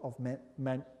Archbishop of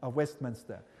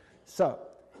Westminster. So,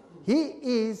 he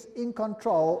is in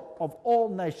control of all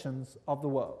nations of the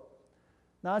world.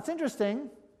 Now it's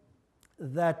interesting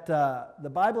that the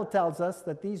Bible tells us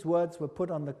that these words were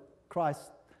put on the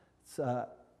Christ's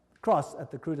cross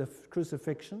at the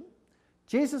crucifixion.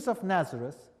 Jesus of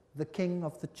Nazareth, the King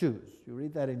of the Jews. You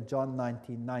read that in John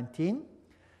 19:19.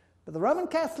 But the Roman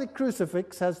Catholic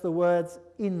crucifix has the words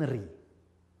 "INRI"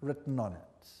 written on it.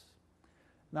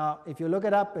 Now, if you look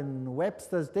it up in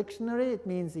Webster's dictionary, it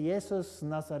means Jesus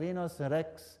Nazarenos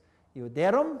Rex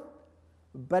Iuderum,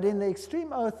 but in the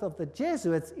extreme oath of the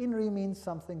Jesuits, INRI means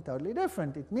something totally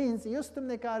different. It means Iustum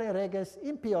necare reges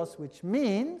impios, which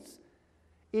means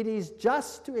it is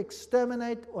just to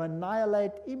exterminate or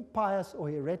annihilate impious or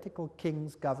heretical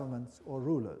kings, governments, or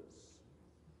rulers.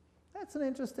 That's an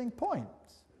interesting point.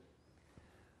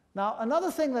 Now,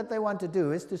 another thing that they want to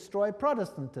do is destroy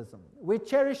Protestantism. We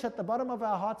cherish at the bottom of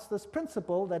our hearts this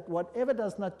principle that whatever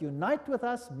does not unite with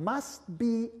us must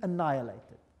be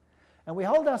annihilated. And we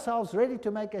hold ourselves ready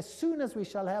to make, as soon as we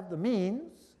shall have the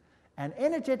means, an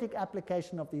energetic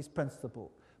application of these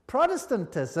principles.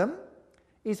 Protestantism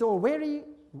is already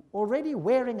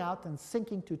wearing out and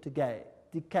sinking to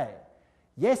decay.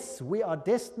 Yes, we are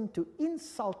destined to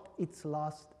insult its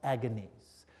last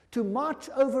agonies, to march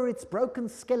over its broken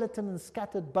skeleton and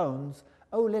scattered bones.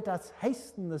 Oh, let us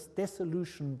hasten this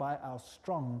dissolution by our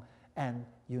strong and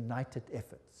united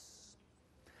efforts.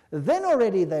 Then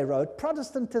already, they wrote,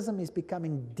 Protestantism is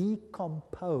becoming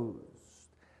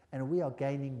decomposed, and we are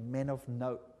gaining men of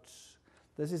note.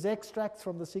 This is extracts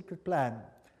from The Secret Plan.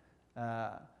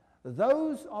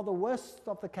 Those are the worst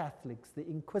of the Catholics, the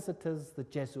Inquisitors, the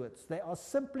Jesuits. They are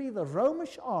simply the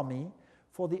Romish army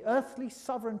for the earthly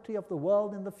sovereignty of the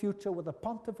world in the future, with the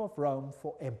Pontiff of Rome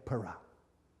for emperor.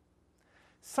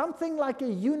 Something like a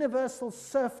universal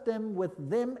serfdom with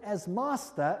them as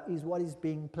master is what is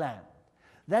being planned.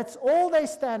 That's all they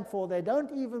stand for. They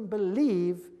don't even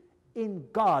believe in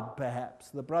God, perhaps,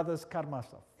 the brothers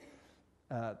Karamazov.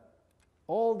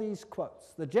 All these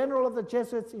quotes. The general of the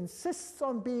Jesuits insists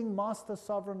on being master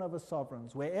sovereign over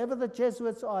sovereigns. Wherever the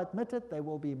Jesuits are admitted, they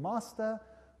will be master,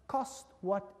 cost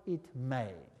what it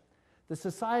may. The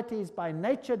society is by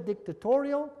nature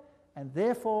dictatorial, and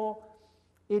therefore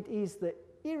it is the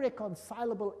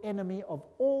irreconcilable enemy of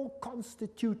all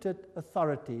constituted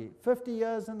authority. 50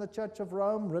 Years in the Church of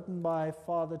Rome, written by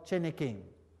Father Chenikin.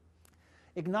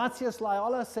 Ignatius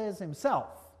Loyola says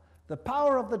himself, the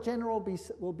power of the general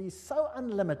will be so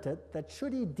unlimited that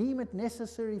should he deem it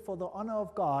necessary for the honor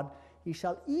of God, he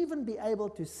shall even be able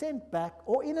to send back,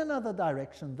 or in another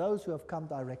direction, those who have come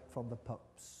direct from the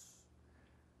popes.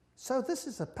 So this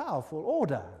is a powerful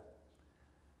order.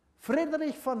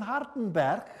 Friedrich von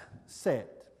Hartenberg said,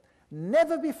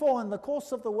 never before in the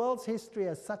course of the world's history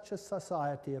has such a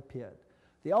society appeared.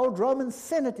 The old Roman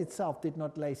Senate itself did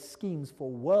not lay schemes for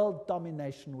world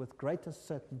domination with greater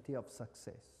certainty of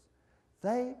success.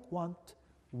 They want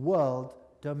world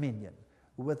dominion,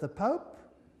 with the Pope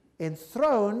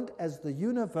enthroned as the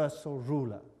universal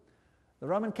ruler. The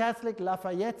Roman Catholic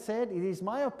Lafayette said, "It is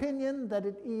my opinion that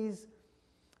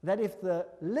if the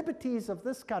liberties of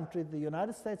this country, the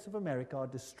United States of America, are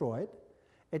destroyed,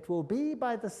 it will be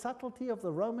by the subtlety of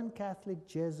the Roman Catholic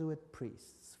Jesuit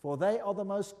priests, for they are the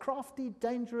most crafty,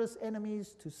 dangerous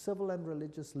enemies to civil and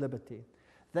religious liberty.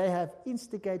 They have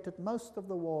instigated most of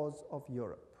the wars of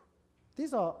Europe."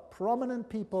 These are prominent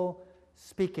people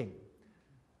speaking.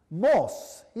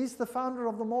 Morse, he's the founder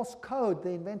of the Morse code,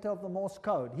 the inventor of the Morse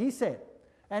code. He said,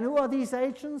 and who are these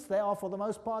agents? They are for the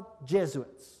most part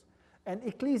Jesuits, an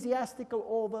ecclesiastical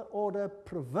order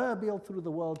proverbial through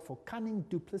the world for cunning,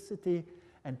 duplicity,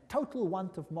 and total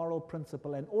want of moral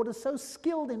principle, an order so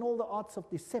skilled in all the arts of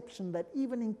deception that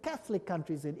even in Catholic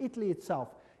countries, in Italy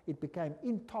itself, it became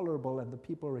intolerable and the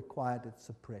people required its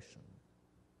suppression.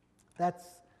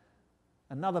 That's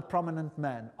another prominent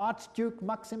man. Archduke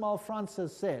Maximal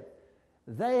Francis said,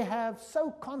 "They have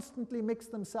so constantly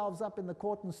mixed themselves up in the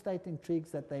court and state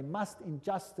intrigues that they must in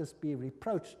justice be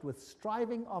reproached with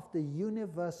striving after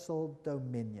universal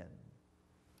dominion."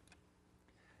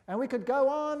 And we could go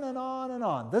on and on and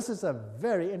on. This is a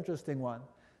very interesting one.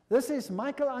 This is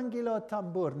Michelangelo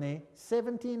Tamburni,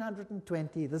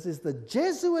 1720. This is the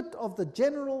Jesuit of the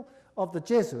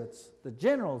Jesuits, the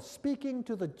general speaking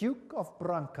to the Duke of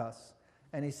Brancas.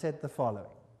 And he said the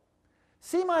following: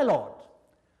 "See, my lord,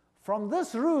 from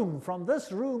this room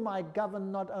I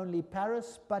govern not only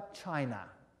Paris, but China.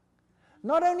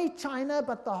 Not only China,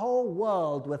 but the whole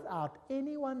world, without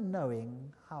anyone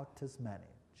knowing how 'tis managed."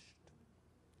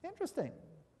 Interesting.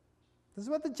 This is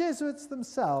what the Jesuits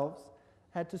themselves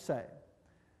had to say.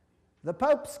 The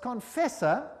Pope's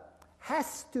confessor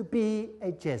has to be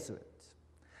a Jesuit.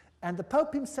 And the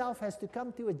Pope himself has to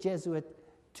come to a Jesuit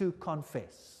to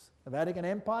confess. The Vatican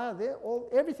Empire,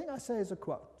 everything I say is a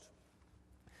quote.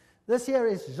 This here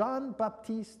is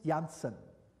Jean-Baptiste Janssen.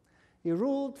 He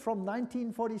ruled from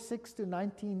 1946 to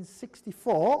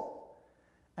 1964,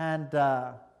 and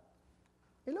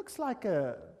he looks like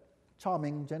a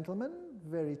charming gentleman,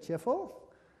 very cheerful.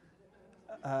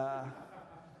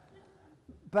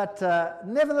 But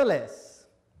nevertheless,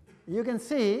 you can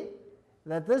see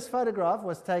that this photograph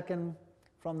was taken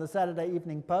from the Saturday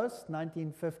Evening Post,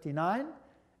 1959,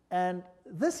 and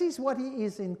this is what he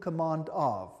is in command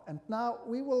of. And now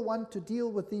we will want to deal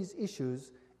with these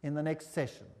issues in the next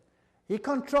session. He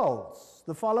controls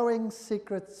the following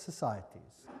secret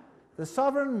societies: the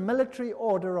Sovereign Military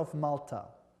Order of Malta.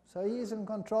 So he is in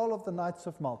control of the Knights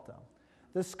of Malta.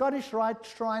 The Scottish Rite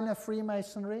Shrine of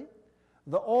Freemasonry,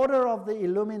 the Order of the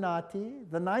Illuminati,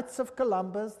 the Knights of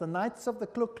Columbus, the Knights of the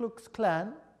Ku Klux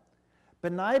Klan,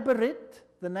 B'nai B'rith,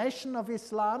 the Nation of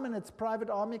Islam and its private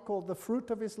army called the Fruit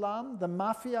of Islam, the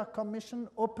Mafia Commission,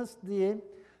 Opus Dei,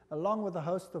 along with a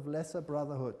host of lesser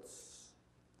brotherhoods.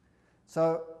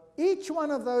 So each one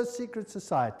of those secret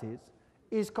societies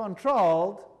is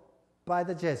controlled by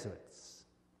the Jesuits.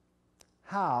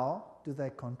 How do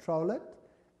they control it,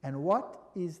 and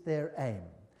what is their aim?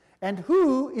 And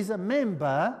who is a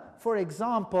member, for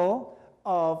example,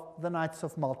 of the Knights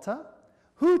of Malta?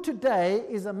 Who today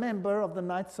is a member of the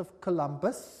Knights of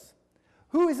Columbus?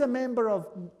 Who is a member of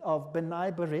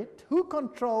B'nai B'rith? Who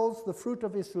controls the Fruit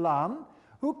of Islam?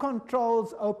 Who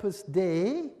controls Opus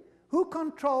Dei? Who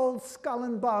controls Skull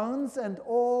and Bones and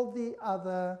all the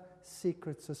other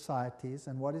secret societies,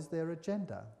 and what is their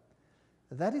agenda?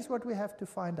 That is what we have to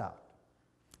find out.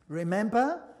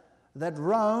 Remember that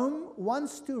Rome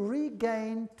wants to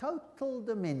regain total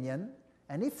dominion,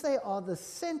 and if they are the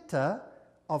center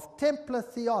of Templar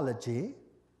theology,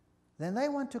 then they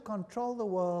want to control the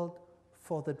world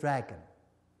for the dragon,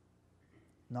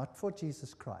 not for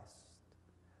Jesus Christ.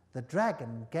 The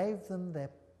dragon gave them their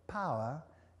power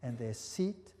and their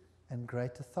seat and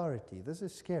great authority. This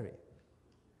is scary.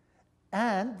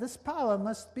 And this power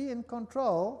must be in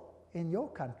control in your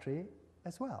country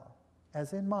as well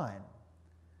as in mine.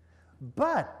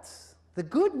 But the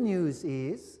good news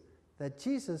is that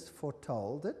Jesus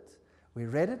foretold it. We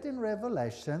read it in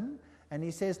Revelation, and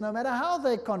he says no matter how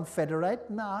they confederate,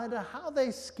 no matter how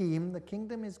they scheme, the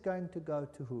kingdom is going to go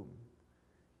to whom?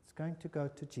 It's going to go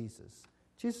to Jesus.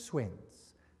 Jesus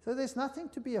wins. So there's nothing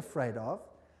to be afraid of,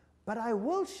 but I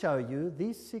will show you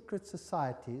these secret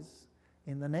societies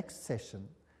in the next session,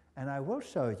 and I will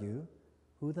show you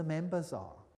who the members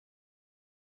are.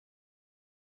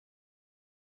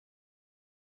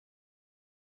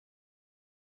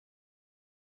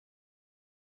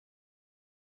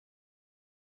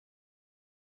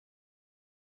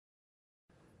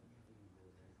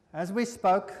 As we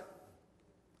spoke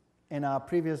in our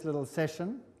previous little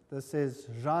session, this is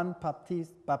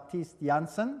Jean-Baptiste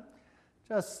Janssen,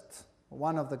 just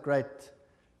one of the great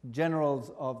generals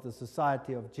of the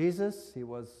Society of Jesus. He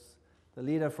was the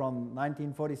leader from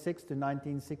 1946 to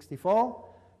 1964.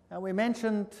 And we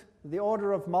mentioned the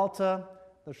Order of Malta,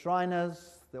 the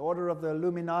Shriners, the Order of the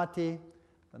Illuminati,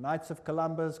 the Knights of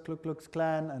Columbus, Ku Klux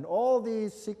Klan, and all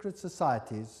these secret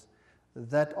societies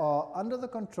that are under the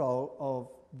control of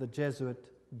the Jesuit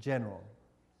general.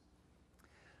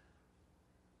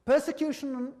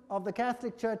 Persecution of the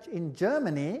Catholic Church in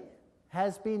Germany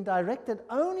has been directed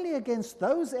only against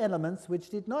those elements which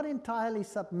did not entirely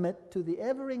submit to the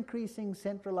ever-increasing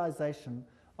centralization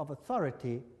of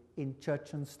authority in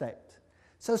church and state.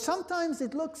 So sometimes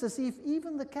it looks as if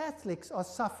even the Catholics are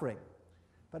suffering,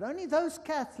 but only those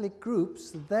Catholic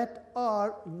groups that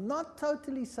are not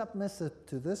totally submissive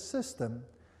to this system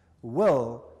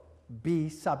will be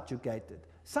subjugated.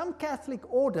 Some Catholic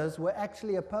orders were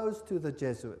actually opposed to the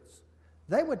Jesuits.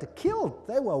 They were killed,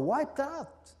 they were wiped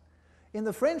out. In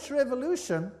the French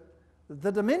Revolution,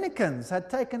 the Dominicans had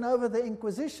taken over the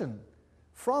Inquisition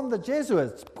from the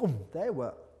Jesuits. Boom, they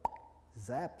were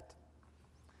zapped.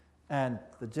 And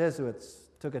the Jesuits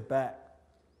took it back.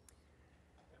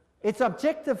 Its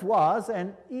objective was,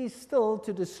 and is still,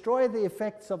 to destroy the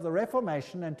effects of the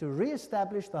Reformation and to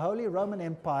re-establish the Holy Roman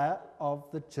Empire of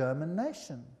the German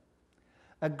nation.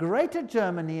 A greater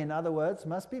Germany, in other words,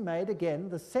 must be made again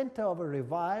the center of a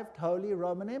revived Holy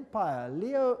Roman Empire.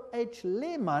 Leo H.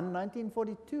 Lehman,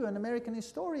 1942, an American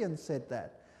historian, said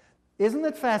that. Isn't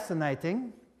it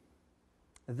fascinating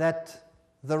that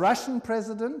the Russian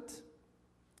president,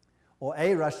 or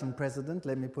a Russian president,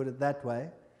 let me put it that way,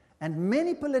 and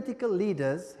many political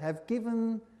leaders have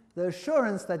given the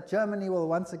assurance that Germany will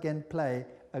once again play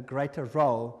a greater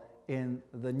role in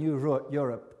the new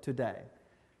Europe today.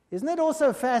 Isn't it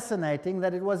also fascinating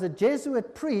that it was a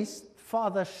Jesuit priest,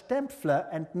 Father Stempfler,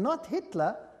 and not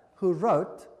Hitler, who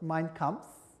wrote Mein Kampf?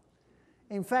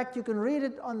 In fact, you can read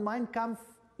it on Mein Kampf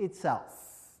itself.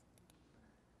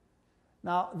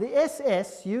 Now, the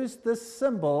SS used this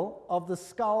symbol of the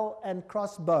skull and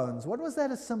crossbones. What was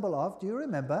that a symbol of? Do you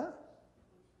remember?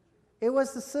 It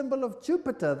was the symbol of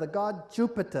Jupiter, the god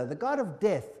Jupiter, the god of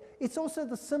death. It's also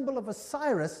the symbol of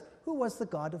Osiris, who was the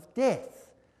god of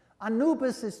death.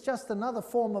 Anubis is just another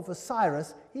form of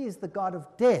Osiris. He is the god of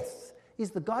death. He's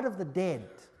the god of the dead.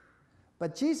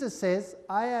 But Jesus says,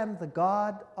 I am the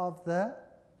God of the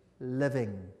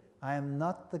living. I am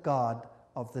not the God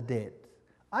of the dead.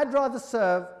 I'd rather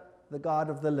serve the God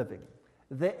of the living.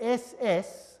 The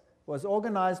SS was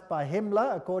organized by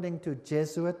Himmler according to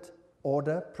Jesuit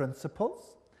order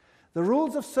principles. The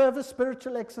rules of service,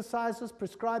 spiritual exercises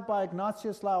prescribed by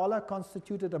Ignatius Loyola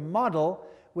constituted a model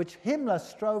which Himmler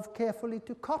strove carefully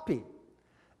to copy.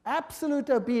 Absolute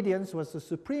obedience was the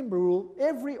supreme rule.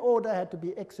 Every order had to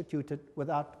be executed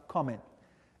without comment.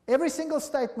 Every single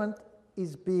statement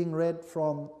is being read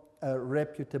from a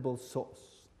reputable source.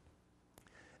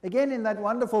 Again, in that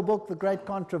wonderful book, The Great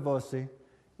Controversy,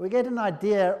 we get an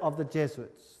idea of the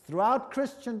Jesuits. Throughout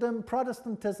Christendom,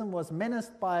 Protestantism was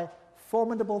menaced by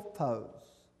formidable foes.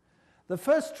 The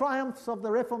first triumphs of the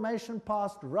Reformation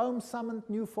past, Rome summoned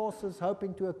new forces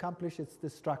hoping to accomplish its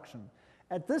destruction.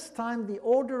 At this time, the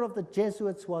order of the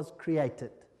Jesuits was created.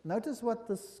 Notice what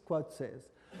this quote says.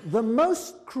 The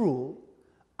most cruel,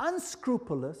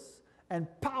 unscrupulous, and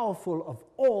powerful of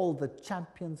all the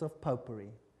champions of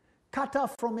popery, cut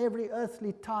off from every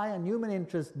earthly tie and human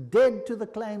interest, dead to the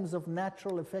claims of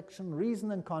natural affection,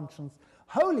 reason, and conscience,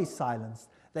 wholly silenced,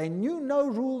 they knew no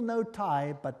rule, no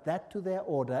tie, but that to their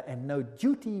order, and no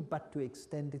duty but to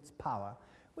extend its power.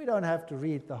 We don't have to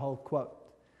read the whole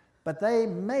quote. But they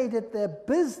made it their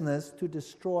business to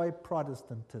destroy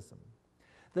Protestantism.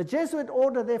 The Jesuit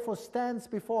order therefore stands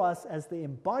before us as the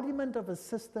embodiment of a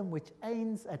system which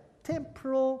aims at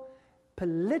temporal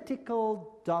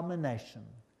political domination,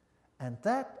 and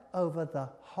that over the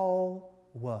whole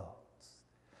world.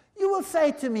 You will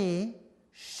say to me,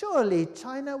 surely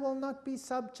China will not be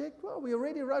subject? Well, we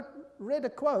already read a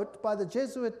quote by the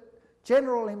Jesuit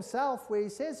general himself where he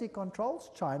says he controls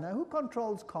China. Who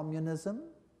controls communism?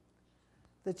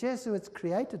 The Jesuits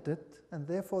created it, and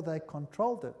therefore they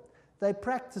controlled it. They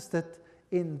practiced it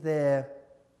in their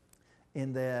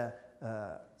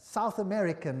South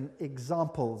American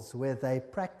examples where they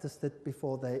practiced it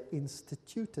before they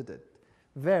instituted it.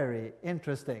 Very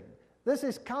interesting. This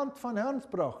is Count von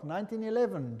Hernsbruch,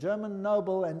 1911, German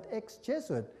noble and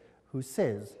ex-Jesuit, who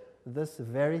says this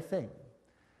very thing.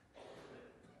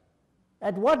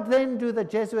 At what then do the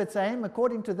Jesuits aim?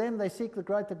 According to them, they seek the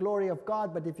greater glory of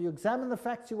God, but if you examine the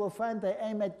facts, you will find they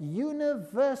aim at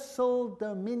universal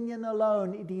dominion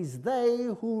alone. It is they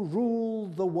who rule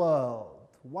the world.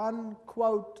 One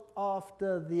quote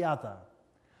after the other.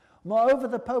 Moreover,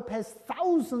 the Pope has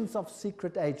thousands of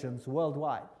secret agents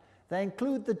worldwide. They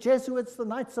include the Jesuits, the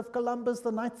Knights of Columbus,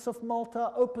 the Knights of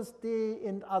Malta, Opus Dei,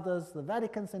 and others. The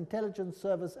Vatican's intelligence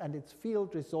service and its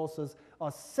field resources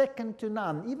are second to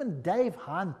none. Even Dave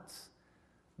Hunt,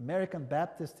 American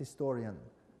Baptist historian,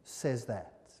 says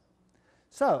that.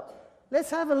 So, let's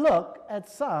have a look at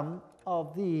some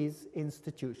of these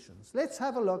institutions. Let's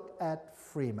have a look at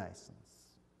Freemasons.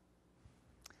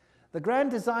 The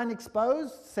Grand Design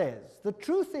Exposed says, the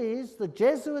truth is the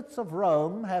Jesuits of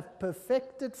Rome have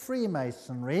perfected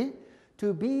Freemasonry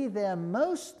to be their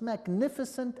most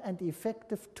magnificent and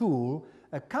effective tool,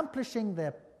 accomplishing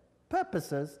their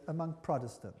purposes among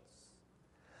Protestants.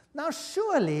 Now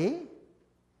surely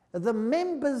the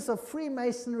members of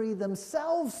Freemasonry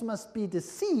themselves must be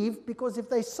deceived, because if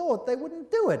they saw it, they wouldn't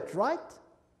do it, right?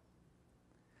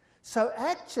 So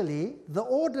actually the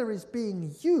order is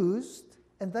being used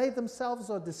and they themselves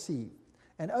are deceived.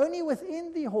 And only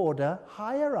within the order,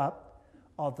 higher up,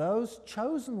 are those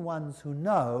chosen ones who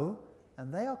know,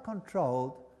 and they are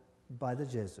controlled by the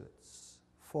Jesuits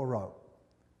for Rome.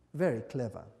 Very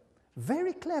clever.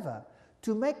 Very clever.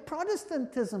 To make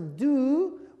Protestantism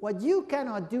do what you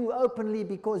cannot do openly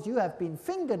because you have been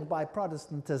fingered by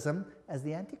Protestantism as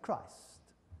the Antichrist.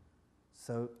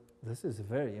 So this is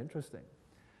very interesting.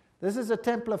 This is a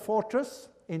Templar fortress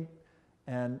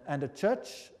and a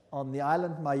church on the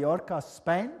island Mallorca,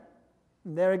 Spain.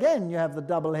 And there again you have the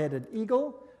double-headed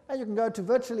eagle, and you can go to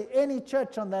virtually any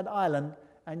church on that island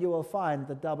and you will find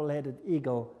the double-headed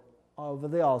eagle over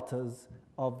the altars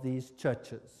of these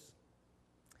churches.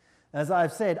 As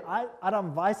I've said,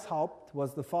 Adam Weishaupt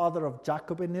was the father of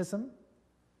Jacobinism,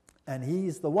 and he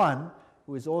is the one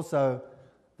who is also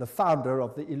the founder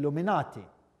of the Illuminati.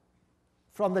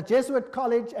 From the Jesuit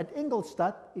college at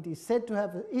Ingolstadt, it is said to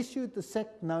have issued the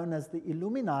sect known as the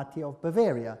Illuminati of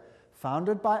Bavaria,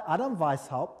 founded by Adam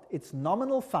Weishaupt. Its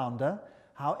nominal founder,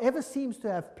 however, seems to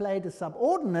have played a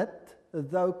subordinate,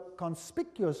 though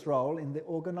conspicuous, role in the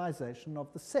organization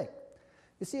of the sect.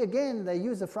 You see, again, they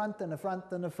use a front and a front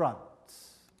and a front.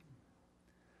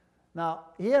 Now,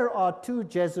 here are two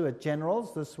Jesuit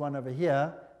generals. This one over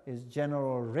here is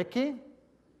General Ricci,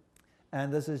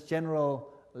 and this is General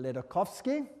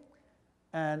Ledochowski.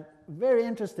 And very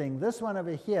interesting, this one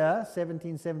over here,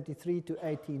 1773 to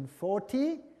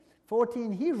 1840,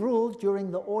 he ruled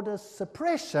during the order's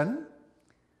suppression.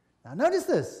 Now notice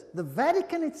this, the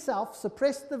Vatican itself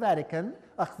suppressed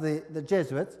the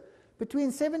Jesuits, between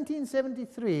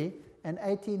 1773 and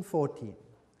 1814.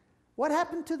 What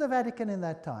happened to the Vatican in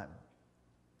that time?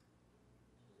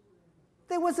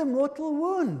 There was a mortal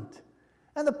wound.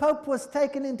 And the Pope was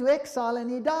taken into exile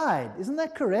and he died. Isn't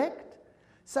that correct?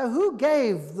 So who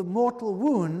gave the mortal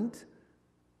wound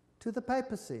to the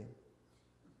papacy?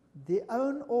 The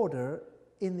own order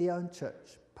in the own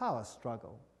church. Power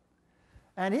struggle.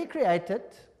 And he created,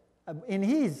 in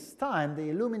his time, the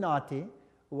Illuminati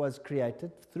was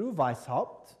created through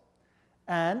Weishaupt.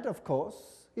 And, of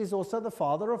course, is also the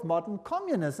father of modern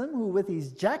communism, who with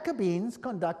his Jacobins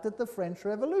conducted the French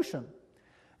Revolution.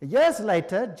 Years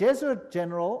later, Jesuit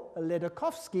General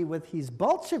Ledochowski with his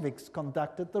Bolsheviks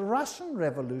conducted the Russian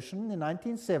Revolution in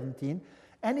 1917,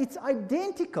 and it's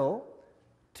identical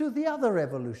to the other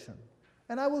revolution.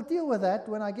 And I will deal with that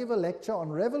when I give a lecture on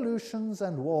revolutions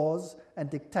and wars and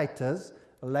dictators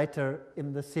later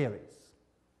in the series.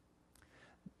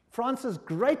 France's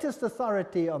greatest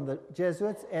authority on the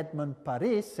Jesuits, Edmond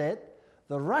Paris, said,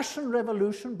 the Russian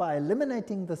Revolution, by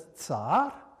eliminating the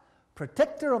Tsar,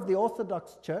 protector of the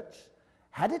Orthodox Church,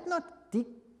 had it not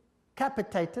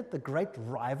decapitated the great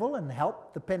rival and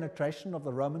helped the penetration of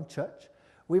the Roman Church?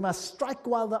 We must strike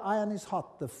while the iron is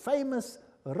hot. The famous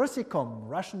Russicum,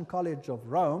 Russian College of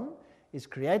Rome, is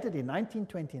created in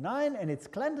 1929, and its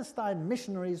clandestine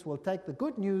missionaries will take the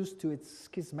good news to its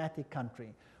schismatic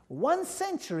country. 1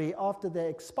 century after their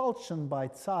expulsion by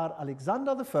Tsar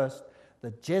Alexander I,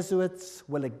 the Jesuits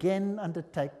will again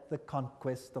undertake the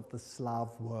conquest of the Slav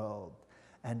world.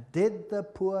 And did the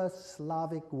poor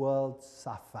Slavic world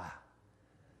suffer?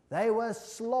 They were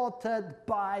slaughtered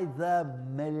by the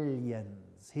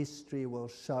millions. History will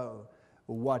show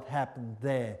what happened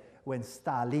there when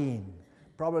Stalin,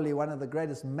 probably one of the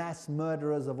greatest mass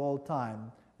murderers of all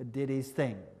time, did his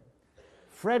thing.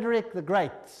 Frederick the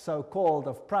Great, so-called,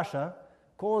 of Prussia,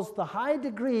 caused the high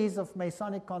degrees of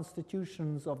Masonic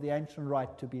constitutions of the ancient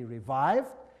rite to be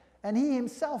revived, And he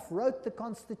himself wrote the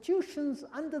constitutions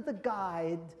under the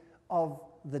guide of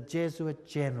the Jesuit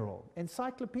general.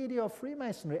 Encyclopedia of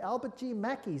Freemasonry, Albert G.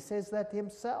 Mackey says that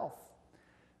himself.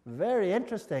 Very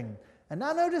interesting. And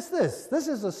now notice this. This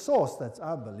is a source that's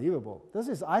unbelievable. This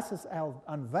is Isis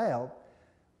Unveiled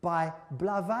by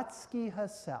Blavatsky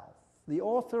herself, the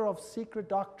author of Secret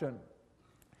Doctrine.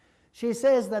 She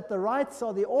says that the rites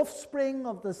are the offspring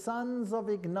of the sons of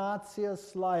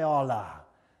Ignatius Loyola.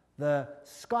 The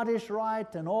Scottish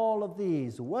Rite and all of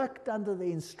these worked under the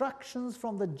instructions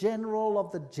from the general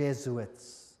of the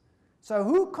Jesuits. So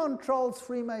who controls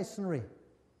Freemasonry?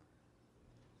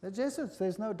 The Jesuits,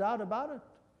 there's no doubt about it.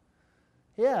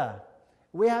 Here,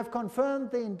 we have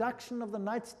confirmed the induction of the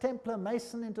Knights Templar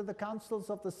Mason into the councils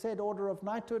of the said order of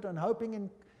knighthood, and hoping and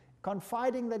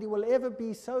confiding that he will ever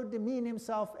be so demean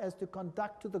himself as to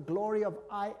conduct to the glory of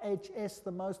IHS,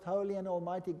 the most holy and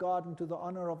almighty God, and to the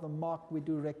honor of the mark we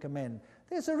do recommend.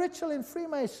 There's a ritual in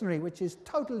Freemasonry which is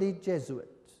totally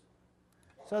Jesuit.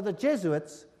 So the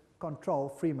Jesuits control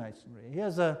Freemasonry.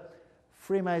 Here's a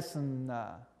Freemason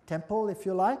temple, if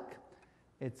you like.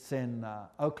 It's in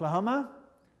Oklahoma.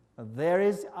 There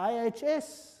is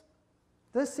IHS.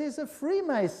 This is a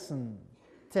Freemason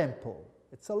temple.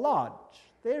 It's a lodge.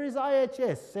 There is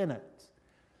IHS in it.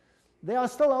 There are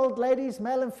still old ladies,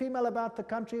 male and female, about the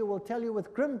country who will tell you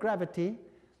with grim gravity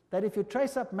that if you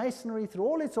trace up Masonry through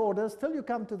all its orders till you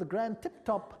come to the grand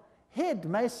tip-top head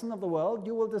Mason of the world,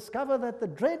 you will discover that the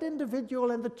dread individual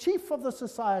and the chief of the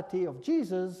Society of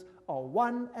Jesus are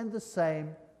one and the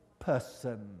same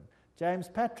person. James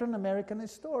Patron, American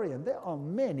historian. There are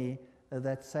many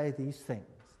that say these things.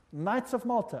 Knights of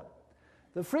Malta.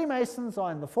 The Freemasons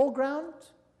are in the foreground,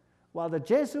 while the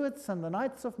Jesuits and the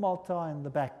Knights of Malta are in the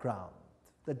background.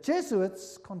 The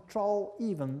Jesuits control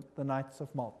even the Knights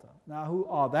of Malta. Now, who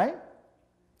are they?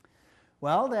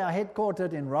 Well, they are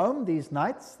headquartered in Rome, these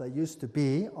knights. They used to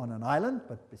be on an island,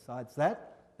 but besides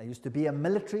that, they used to be a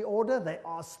military order. They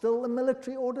are still a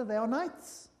military order. They are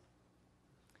knights.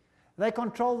 They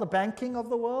control the banking of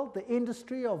the world, the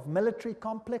industry of military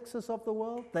complexes of the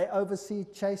world. They oversee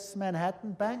Chase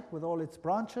Manhattan Bank with all its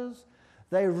branches.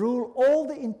 They rule all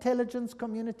the intelligence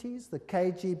communities, the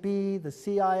KGB, the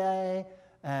CIA,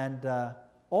 and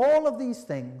all of these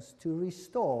things to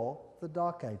restore the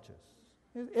Dark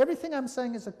Ages. Everything I'm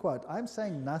saying is a quote. I'm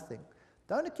saying nothing.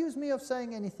 Don't accuse me of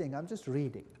saying anything. I'm just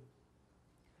reading.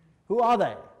 Who are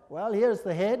they? Well, here's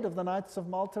the head of the Knights of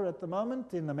Malta at the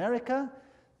moment in America.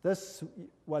 This,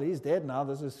 well, he's dead now.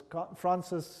 This is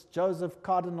Francis Joseph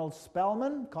Cardinal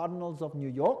Spellman, Cardinals of New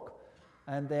York.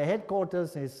 And their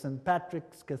headquarters is St.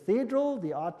 Patrick's Cathedral,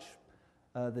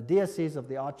 the diocese of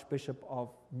the Archbishop of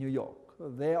New York.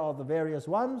 There are the various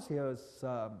ones. Here's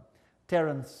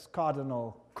Terence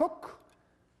Cardinal Cook,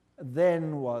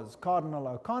 then was Cardinal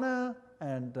O'Connor,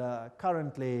 and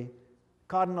currently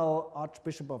Cardinal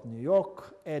Archbishop of New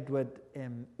York, Edward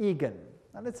M. Egan.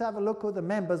 Now let's have a look who the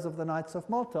members of the Knights of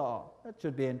Malta are. That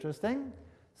should be interesting.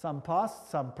 Some past,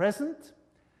 some present.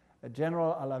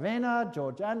 General Alavena,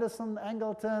 George Anderson,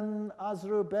 Angleton,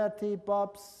 Azru, Bertie,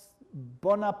 Bobs,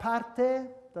 Bonaparte.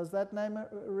 Does that name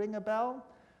ring a bell?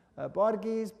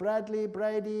 Borges, Bradley,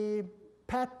 Brady,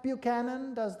 Pat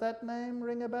Buchanan. Does that name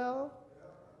ring a bell?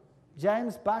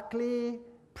 James Buckley,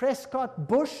 Prescott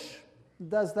Bush.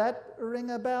 Does that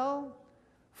ring a bell?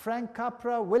 Frank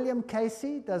Capra, William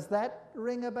Casey. Does that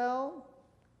ring a bell?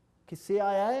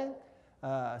 CIA,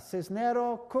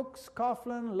 Cisnero, Cooks,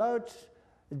 Coughlin, Loach,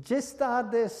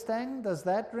 Giscard d'Estaing. Does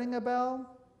that ring a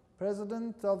bell?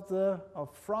 President of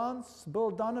France,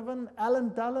 Bill Donovan,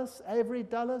 Alan Dulles, Avery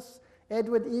Dulles,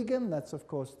 Edward Egan, that's of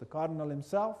course the Cardinal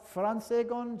himself, Franz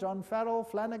Egon, John Farrell,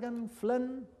 Flanagan,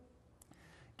 Flynn,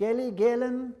 Gelly,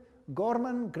 Galen,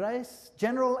 Gorman, Grace,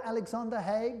 General Alexander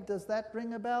Haig. Does that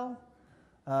ring a bell?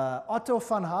 Otto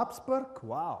von Habsburg,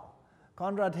 wow.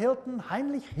 Conrad Hilton,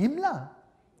 Heinrich Himmler,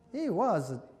 he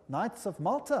was Knights of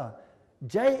Malta.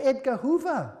 J. Edgar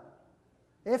Hoover,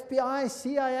 FBI,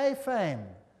 CIA fame.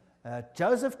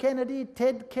 Joseph Kennedy,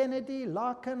 Ted Kennedy,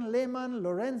 Larkin, Lehman,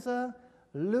 Lorenza,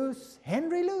 Luce,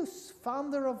 Henry Luce,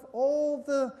 founder of all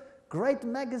the great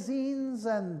magazines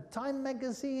and Time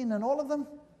magazine and all of them.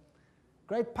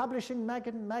 Great publishing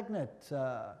magnate,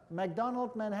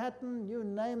 MacDonald, Manhattan, you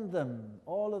name them,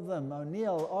 all of them.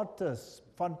 O'Neill, Otis,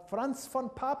 Franz von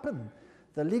Papen,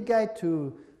 the legate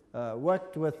who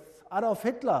worked with Adolf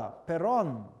Hitler,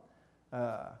 Perón,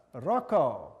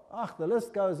 Rocco. The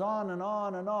list goes on and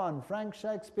on and on. Frank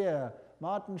Shakespeare,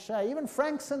 Martin Shea. Even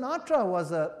Frank Sinatra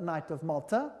was a Knight of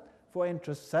Malta, for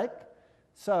interest's sake.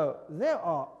 So there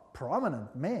are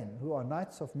prominent men who are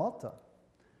Knights of Malta.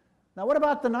 Now what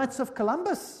about the Knights of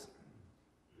Columbus?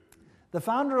 The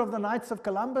founder of the Knights of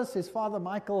Columbus is Father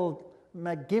Michael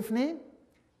McGivney.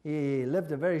 He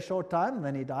lived a very short time, and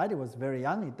then he died. He was very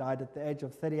young. He died at the age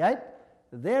of 38.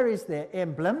 There is their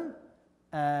emblem,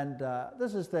 and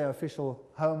this is their official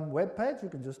home webpage. You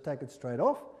can just take it straight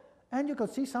off, and you can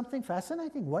see something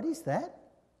fascinating. What is that?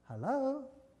 Hello?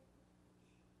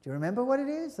 Do you remember what it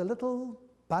is? A little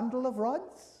bundle of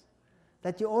rods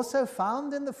that you also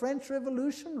found in the French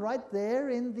Revolution right there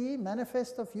in the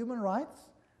Manifest of Human Rights.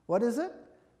 What is it?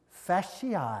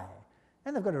 Fasciae.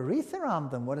 And they've got a wreath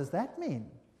around them. What does that mean?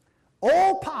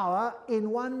 All power in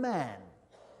one man.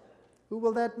 Who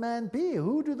will that man be?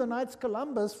 Who do the Knights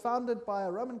Columbus, founded by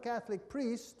a Roman Catholic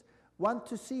priest, want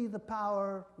to see the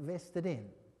power vested in?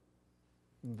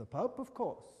 The Pope, of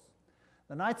course.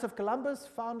 The Knights of Columbus,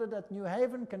 founded at New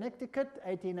Haven, Connecticut,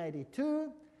 1882.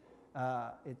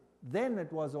 Then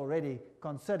it was already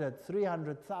considered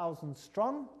 300,000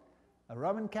 strong. Only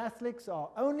Roman Catholics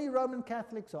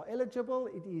are eligible.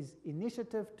 It is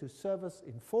initiative to service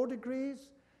in 4 degrees.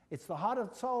 It's the heart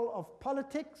and soul of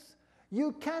politics.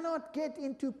 You cannot get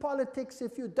into politics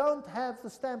if you don't have the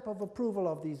stamp of approval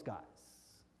of these guys.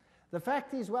 The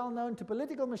fact is well known to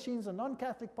political machines and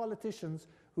non-Catholic politicians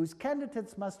whose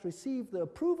candidates must receive the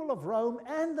approval of Rome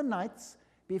and the Knights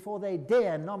before they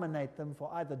dare nominate them for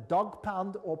either dog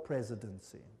pound or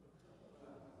presidency.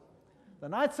 The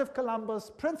Knights of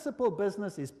Columbus' principal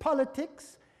business is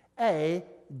politics, a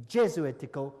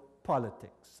Jesuitical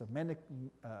politics. A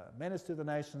menace to the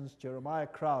nations, Jeremiah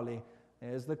Crowley,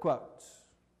 there's the quote.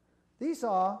 These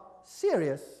are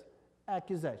serious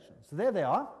accusations. There they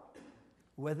are,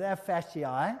 with their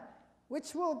fasciae,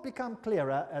 which will become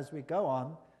clearer as we go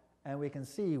on, and we can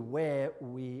see where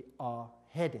we are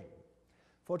heading.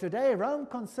 For today, Rome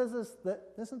considers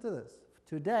listen to this.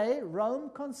 Today, Rome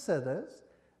considers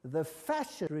the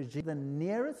fascist regime the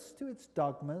nearest to its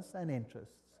dogmas and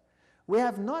interests. We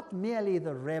have not merely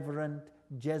the Reverend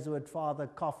Jesuit Father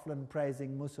Coughlin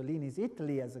praising Mussolini's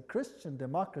Italy as a Christian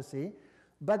democracy,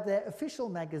 but their official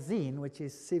magazine, which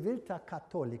is Civiltà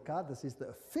Cattolica, this is the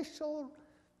official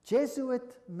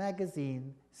Jesuit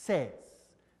magazine, says,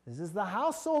 this is the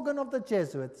house organ of the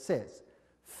Jesuits, says,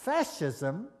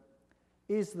 fascism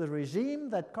is the regime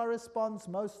that corresponds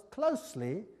most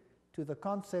closely to the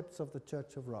concepts of the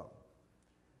Church of Rome.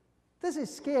 This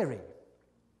is scary.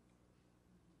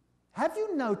 Have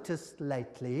you noticed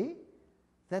lately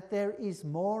that there is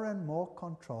more and more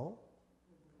control?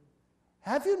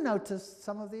 Have you noticed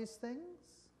some of these things?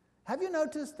 Have you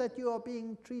noticed that you are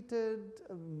being treated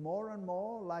more and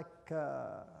more like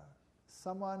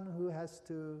someone who has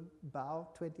to bow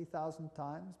 20,000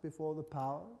 times before the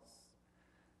powers?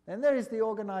 Then there is the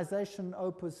organization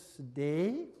Opus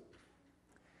Dei.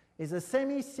 Is a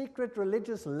semi-secret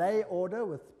religious lay order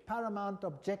with paramount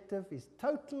objective is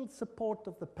total support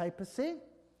of the papacy.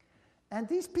 And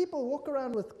these people walk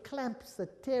around with clamps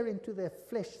that tear into their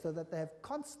flesh so that they have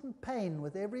constant pain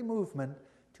with every movement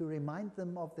to remind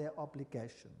them of their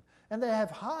obligation. And they have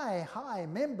high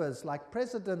members, like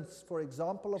presidents, for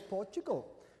example, of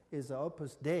Portugal is an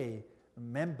Opus Dei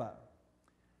member.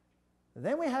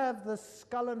 Then we have the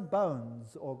Skull and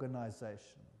Bones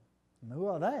organization. And who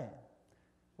are they?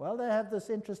 Well, they have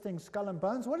this interesting skull and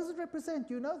bones. What does it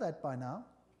represent? You know that by now.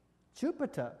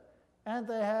 Jupiter. And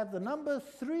they have the number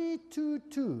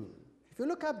 322. If you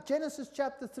look up Genesis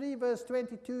chapter 3, verse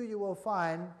 22, you will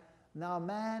find, now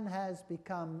man has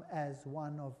become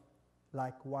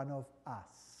like one of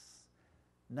us,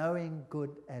 knowing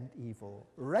good and evil,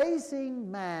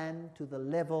 raising man to the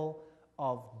level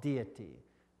of deity.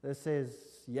 This is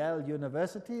Yale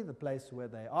University, the place where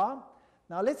they are.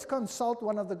 Now let's consult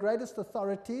one of the greatest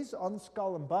authorities on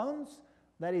skull and bones.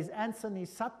 That is Anthony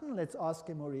Sutton. Let's ask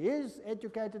him who he is.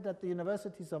 Educated at the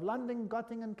Universities of London,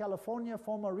 Göttingen, California,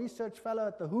 former research fellow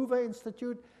at the Hoover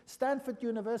Institute, Stanford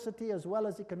University, as well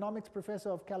as economics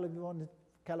professor of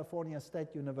California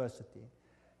State University.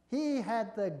 He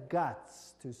had the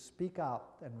guts to speak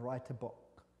out and write a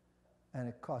book, and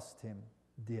it cost him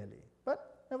dearly.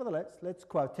 But nevertheless, let's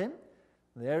quote him.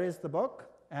 There is the book.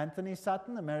 Anthony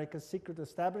Sutton, America's Secret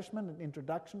Establishment, an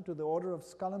Introduction to the Order of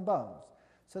Skull and Bones.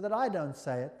 So that I don't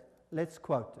say it, let's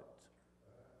quote it.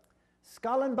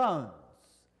 Skull and Bones,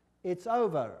 it's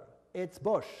over, it's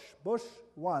Bush. Bush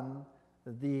won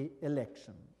the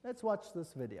election. Let's watch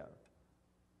this video.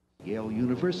 Yale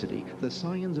University, the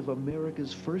scions of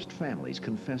America's first families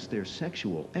confess their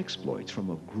sexual exploits from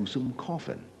a gruesome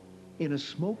coffin. In a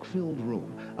smoke-filled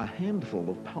room, a handful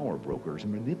of power brokers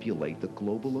manipulate the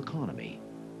global economy.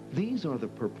 These are the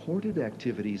purported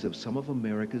activities of some of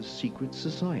America's secret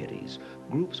societies,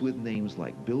 groups with names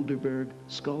like Bilderberg,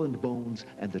 Skull and Bones,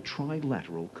 and the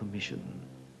Trilateral Commission.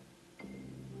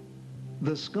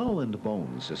 The Skull and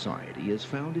Bones Society is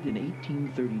founded in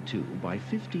 1832 by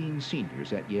 15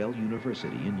 seniors at Yale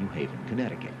University in New Haven,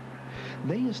 Connecticut.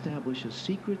 They establish a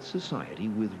secret society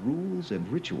with rules and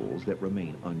rituals that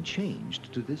remain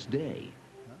unchanged to this day.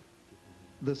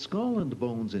 The Skull and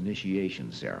Bones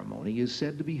initiation ceremony is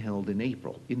said to be held in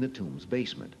April in the tomb's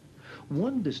basement.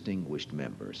 One distinguished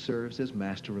member serves as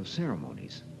master of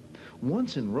ceremonies.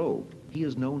 Once enrobed, he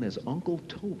is known as Uncle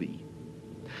Toby.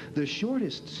 The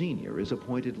shortest senior is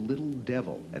appointed Little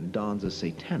Devil and dons a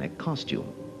satanic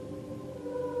costume.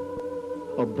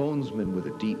 A bonesman with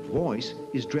a deep voice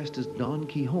is dressed as Don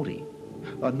Quixote.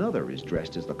 Another is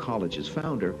dressed as the college's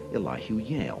founder, Elihu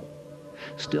Yale.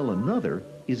 Still another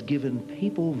is given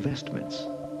papal vestments.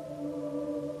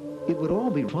 It would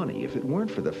all be funny if it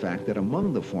weren't for the fact that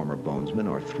among the former bonesmen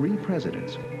are 3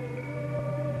 presidents: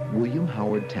 William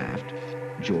Howard Taft,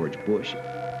 George Bush,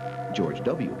 George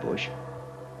W. Bush,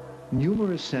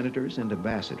 numerous senators and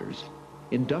ambassadors,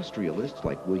 industrialists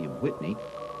like William Whitney,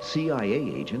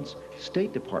 CIA agents,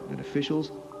 State Department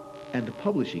officials, and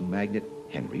publishing magnate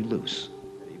Henry Luce.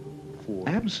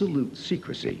 Absolute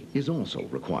secrecy is also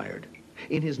required.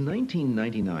 In his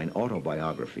 1999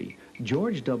 autobiography,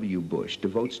 George W. Bush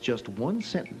devotes just one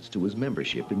sentence to his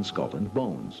membership in Skull and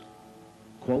Bones.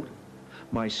 Quote,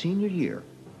 "My senior year,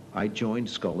 I joined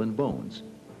Skull and Bones,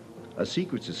 a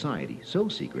secret society so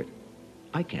secret,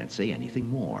 I can't say anything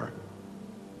more."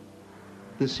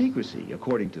 The secrecy,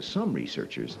 according to some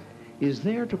researchers, is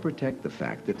there to protect the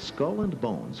fact that Skull and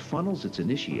Bones funnels its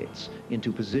initiates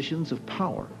into positions of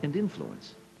power and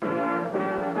influence.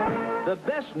 The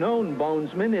best-known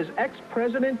bonesman is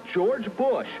ex-President George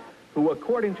Bush, who,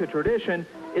 according to tradition,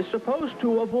 is supposed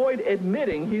to avoid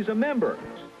admitting he's a member.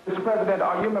 Mr. President,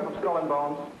 are you a member of Skull and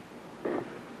Bones?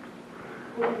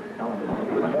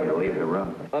 Leave the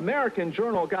room. American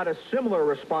Journal got a similar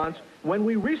response when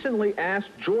we recently asked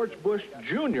George Bush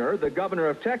Jr., the governor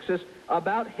of Texas,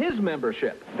 about his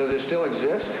membership. Does it still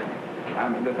exist?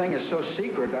 The thing is so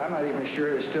secret, I'm not even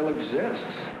sure it still exists.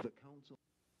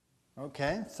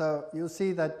 Okay, so you'll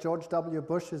see that George W.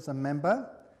 Bush is a member.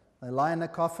 They lie in a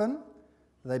coffin.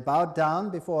 They bow down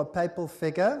before a papal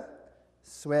figure,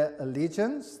 swear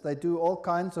allegiance. They do all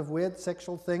kinds of weird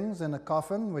sexual things in a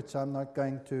coffin, which I'm not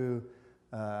going to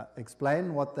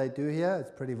explain what they do here.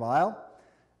 It's pretty vile.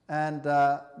 And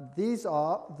these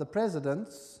are the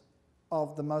presidents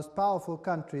of the most powerful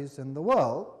countries in the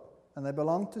world, and they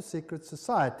belong to secret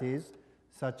societies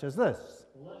such as this.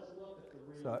 Well, let's look at the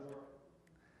real world.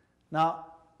 Now,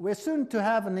 we're soon to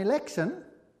have an election,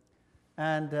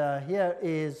 and here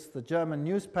is the German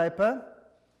newspaper,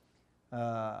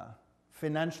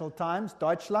 Financial Times,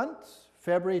 Deutschland,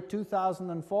 February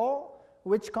 2004,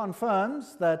 which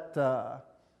confirms that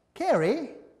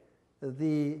Kerry,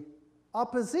 the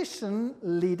opposition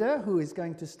leader who is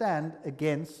going to stand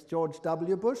against George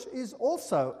W. Bush, is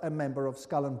also a member of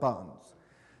Skull and Bones.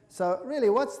 So really,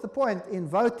 what's the point in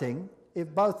voting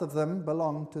if both of them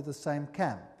belong to the same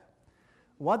camp?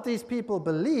 What these people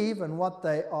believe and what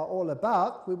they are all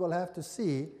about, we will have to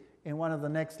see in one of the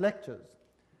next lectures.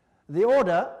 The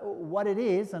order, what it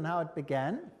is and how it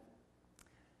began.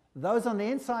 Those on the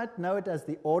inside know it as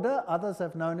the order. Others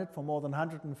have known it for more than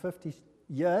 150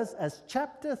 years as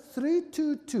Chapter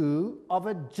 322 of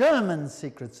a German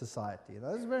secret society.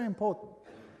 That is very important.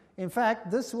 In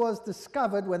fact, this was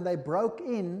discovered when they broke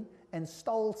in and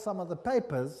stole some of the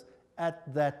papers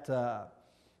at that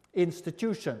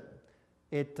institution.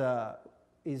 It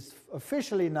is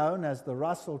officially known as the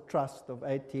Russell Trust of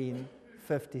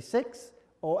 1856,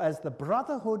 or as the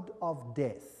Brotherhood of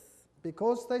Death,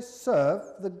 because they serve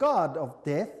the god of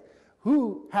death,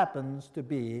 who happens to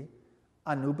be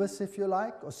Anubis, if you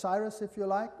like, Osiris, if you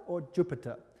like, or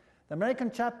Jupiter. The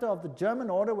American chapter of the German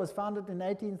order was founded in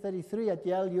 1833 at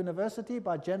Yale University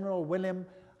by General William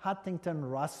Huntington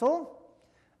Russell,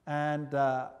 and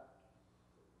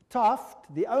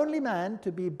Taft, the only man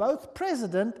to be both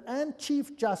President and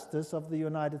Chief Justice of the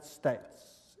United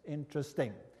States.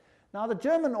 Interesting. Now, the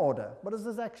German order, what does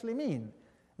this actually mean?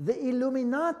 The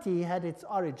Illuminati had its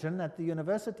origin at the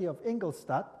University of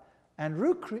Ingolstadt, and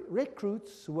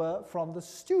recruits were from the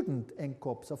student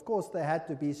Inkorps. Of course, they had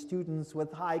to be students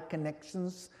with high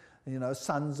connections, you know,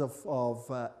 sons of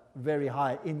very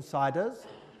high insiders.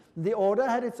 The order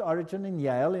had its origin in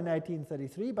Yale in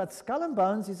 1833, but Skull and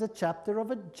Bones is a chapter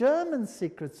of a German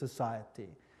secret society.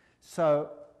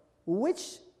 So,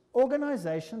 which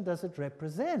organization does it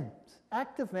represent?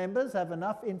 Active members have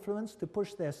enough influence to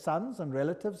push their sons and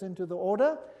relatives into the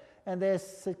order, and there's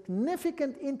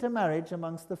significant intermarriage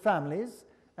amongst the families,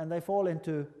 and they fall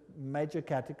into major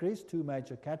categories, 2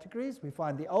 major categories. We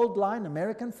find the old line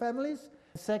American families,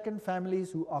 Second,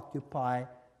 families who occupy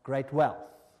great wealth.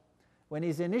 When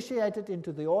he's initiated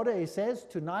into the order, he says,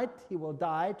 tonight he will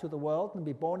die to the world and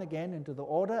be born again into the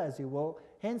order, as he will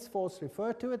henceforth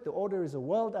refer to it. The order is a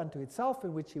world unto itself,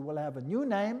 in which he will have a new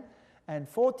name, and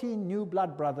 14 new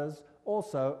blood brothers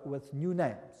also with new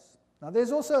names. Now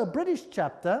there's also a British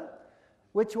chapter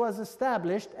which was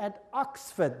established at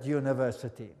Oxford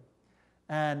University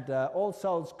and All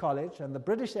Souls College, and the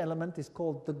British element is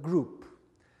called the Group.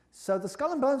 So the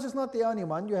Skull and Bones is not the only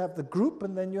one. You have the Group,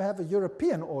 and then you have a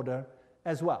European order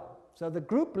as well. So the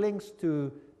Group links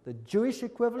to the Jewish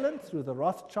equivalent through the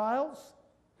Rothschilds,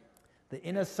 the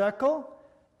Inner Circle,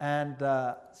 and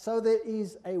so there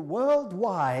is a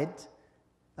worldwide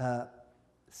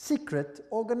secret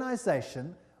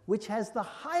organization which has the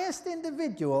highest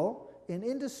individual in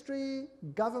industry,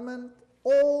 government,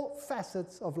 all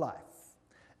facets of life.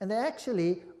 And they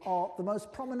actually are the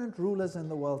most prominent rulers in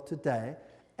the world today.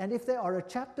 And if they are a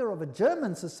chapter of a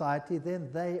German society, then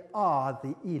they are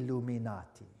the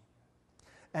Illuminati.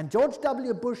 And George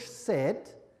W. Bush said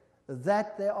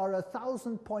that there are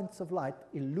 1,000 points of light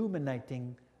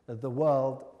illuminating the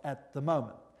world at the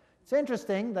moment. It's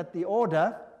interesting that the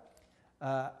order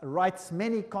writes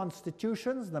many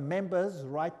constitutions. The members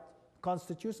write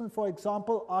constitutions. For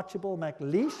example, Archibald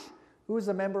MacLeish, who is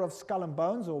a member of Skull and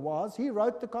Bones, or was, he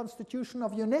wrote the constitution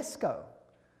of UNESCO.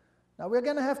 Now we're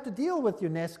going to have to deal with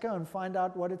UNESCO and find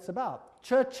out what it's about.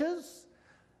 Churches,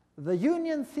 the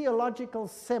Union Theological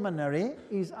Seminary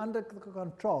is under the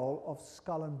control of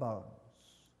Skull and Bones.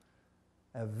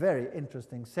 A very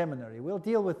interesting seminary. We'll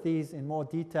deal with these in more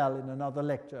detail in another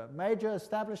lecture. Major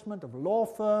establishment of law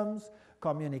firms,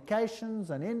 communications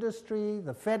and industry,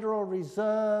 the Federal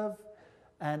Reserve,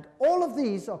 and all of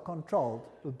these are controlled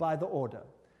by the order.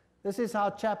 This is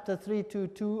how Chapter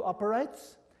 322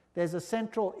 operates. There's a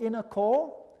central inner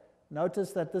core.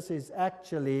 Notice that this is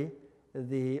actually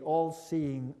the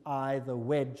all-seeing eye, the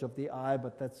wedge of the eye,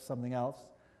 but that's something else.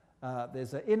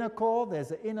 There's an inner core, there's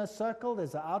an inner circle,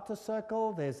 there's an outer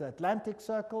circle, there's an Atlantic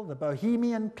circle, the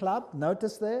Bohemian Club,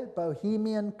 notice there,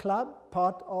 Bohemian Club,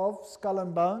 part of Skull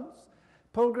and Bones.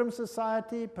 Pilgrim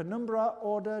Society, Penumbra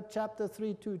Order, Chapter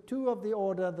 322 of the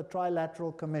order, the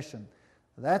Trilateral Commission.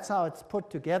 That's how it's put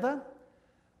together.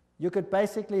 You could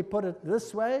basically put it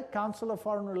this way: Council of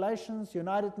Foreign Relations,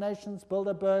 United Nations,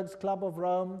 Bilderbergs, Club of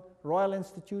Rome, Royal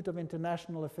Institute of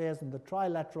International Affairs, and the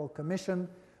Trilateral Commission,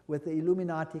 with the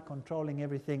Illuminati controlling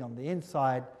everything on the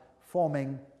inside,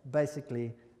 forming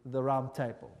basically the Round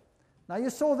Table. Now you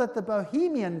saw that the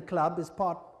Bohemian Club is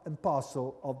part and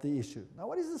parcel of the issue. Now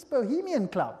what is this Bohemian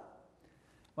Club?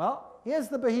 Well, here's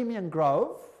the Bohemian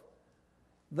Grove.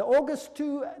 The August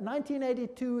 2,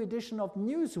 1982 edition of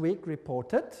Newsweek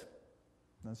reported,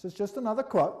 this is just another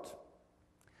quote,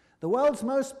 the world's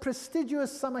most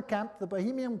prestigious summer camp, the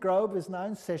Bohemian Grove, is now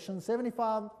in session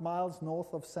 75 miles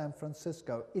north of San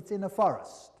Francisco. It's in a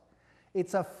forest.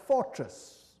 It's a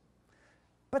fortress.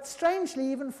 But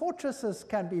strangely, even fortresses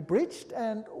can be breached,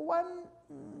 and one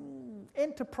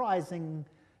enterprising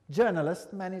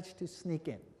journalist managed to sneak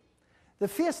in. The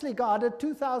fiercely guarded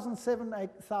 2,007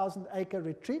 acre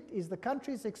retreat is the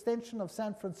country's extension of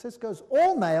San Francisco's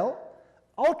all-male,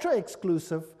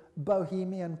 ultra-exclusive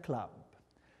Bohemian Club,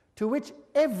 to which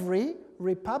every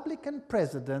Republican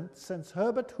president since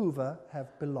Herbert Hoover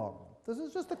have belonged. This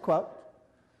is just a quote.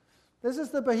 This is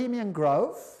the Bohemian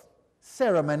Grove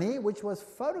ceremony, which was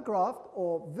photographed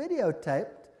or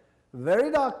videotaped,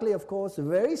 very darkly, of course,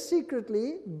 very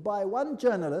secretly, by one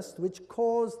journalist, which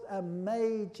caused a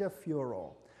major furor.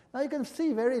 Now you can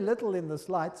see very little in the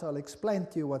slide, so I'll explain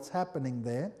to you what's happening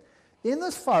there. In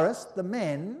this forest, the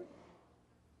men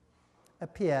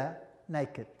appear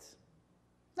naked.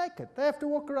 Naked. They have to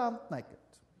walk around naked.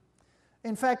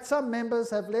 In fact, some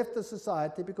members have left the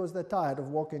society because they're tired of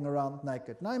walking around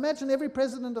naked. Now imagine every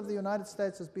president of the United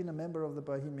States has been a member of the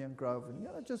Bohemian Grove. And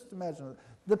just imagine.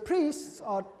 The priests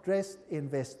are dressed in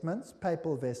vestments,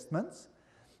 papal vestments,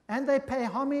 and they pay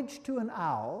homage to an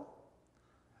owl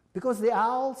because the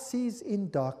owl sees in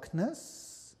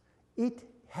darkness. It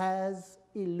has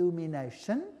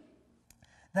illumination.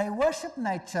 They worship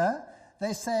nature.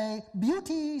 They say,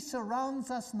 beauty surrounds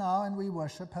us now and we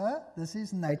worship her. This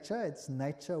is nature, it's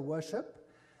nature worship.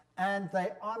 And they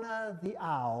honor the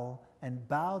owl and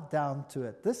bow down to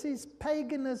it. This is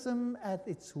paganism at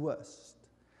its worst.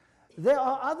 There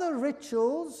are other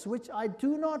rituals which I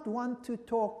do not want to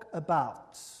talk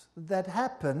about that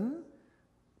happen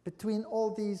between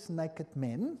all these naked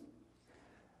men.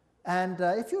 And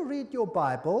if you read your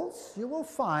Bibles, you will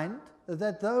find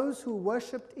that those who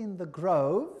worshipped in the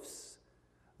groves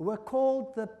were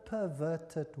called the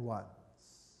perverted ones.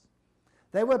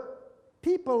 They were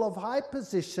people of high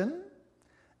position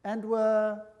and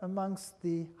were amongst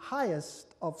the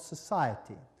highest of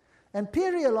society. And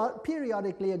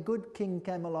periodically a good king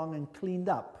came along and cleaned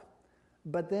up,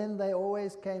 but then they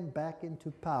always came back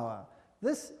into power.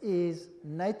 This is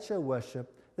nature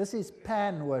worship, this is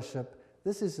pan worship,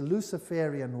 this is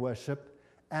Luciferian worship,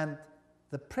 and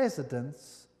the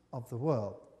presidents of the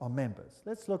world are members.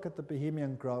 Let's look at the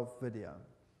Bohemian Grove video.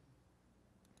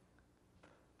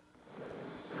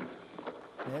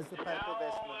 There's the papal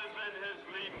vestment. Is in his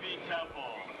leafy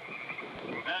temple.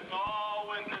 Let all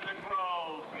within the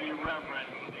grove be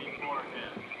reverent before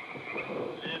him.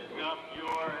 Lift up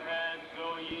your heads,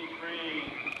 O ye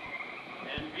trees,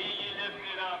 and be ye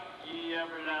lifted up, ye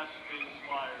everlasting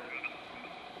spires.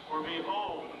 For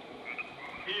behold,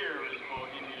 here is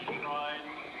Bohemia's shrine,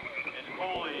 and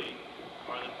holy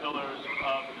are the pillars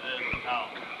of this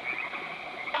house.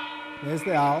 There's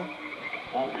the owl.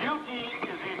 For beauty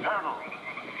is eternal,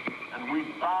 and we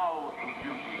bow to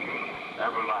beauty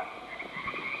everlasting.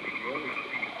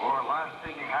 For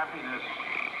lasting happiness,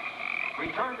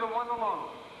 return to one alone,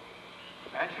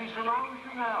 and she surrounds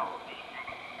you now.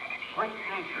 Great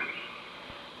nature,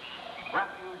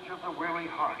 refuge of the weary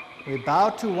heart. We bow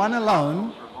to one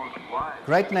alone,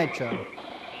 great nature.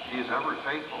 She is ever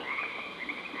faithful.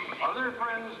 Other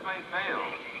friends may fail,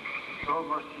 so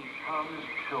must ye come as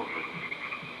children.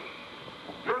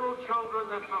 Little children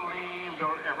that believe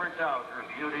nor ever doubt her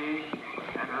beauty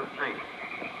and her faith.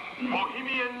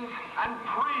 Bohemians and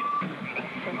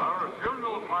priests, our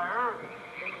funeral pyre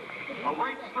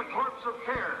awaits the corpse of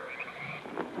care.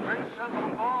 Grace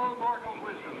unto all mortal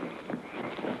wisdom.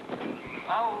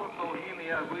 Owl of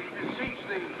Bohemia, we beseech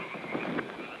thee,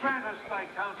 grant us thy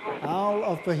counsel. Owl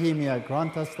of Bohemia,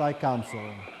 grant us thy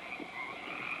counsel.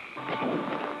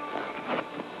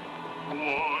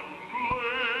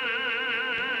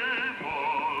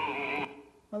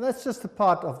 Well, that's just a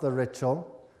part of the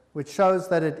ritual, which shows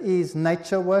that it is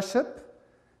nature worship.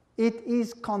 It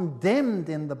is condemned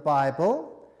in the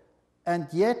Bible, and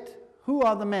yet, who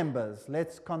are the members?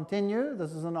 Let's continue.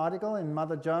 This is an article in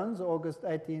Mother Jones, August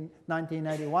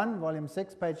 1981, volume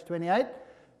 6, page 28,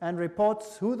 and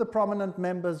reports who the prominent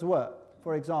members were.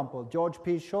 For example, George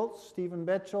P. Schultz, Stephen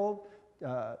Batchelor,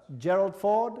 Gerald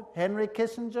Ford, Henry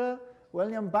Kissinger,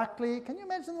 William Buckley. Can you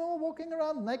imagine them all walking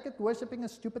around naked, worshipping a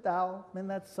stupid owl? I mean,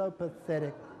 that's so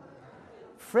pathetic.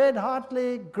 Fred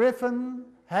Hartley, Griffin,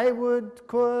 Haywood,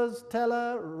 Coors,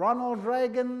 Teller, Ronald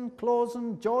Reagan,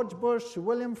 Clausen, George Bush,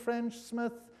 William French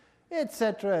Smith,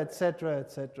 etc., etc.,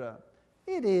 etc.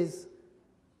 It is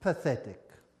pathetic.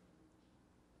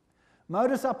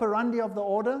 Modus operandi of the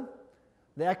order.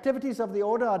 The activities of the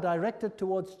order are directed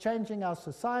towards changing our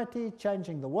society,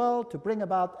 changing the world, to bring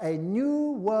about a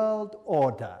new world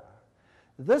order.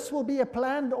 This will be a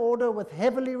planned order with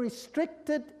heavily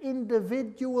restricted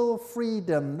individual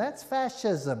freedom. That's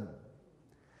fascism.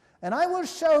 And I will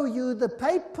show you the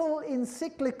papal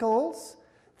encyclicals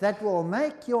that will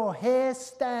make your hair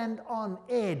stand on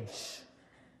edge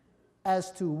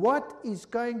as to what is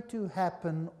going to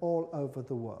happen all over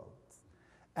the world.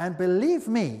 And believe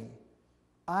me,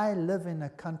 I live in a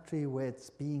country where it's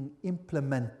being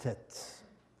implemented.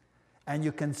 And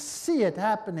you can see it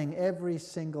happening every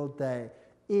single day.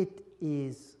 It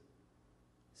is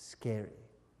scary.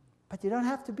 But you don't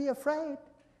have to be afraid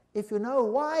if you know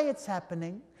why it's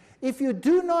happening. If you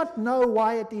do not know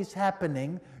why it is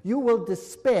happening, you will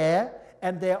despair,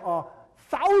 and there are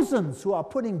thousands who are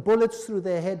putting bullets through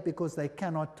their head because they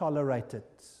cannot tolerate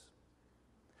it.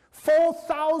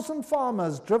 4,000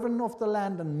 farmers driven off the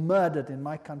land and murdered in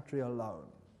my country alone.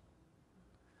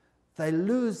 They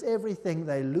lose everything,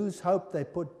 they lose hope, they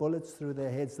put bullets through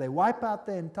their heads, they wipe out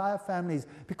their entire families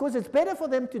because it's better for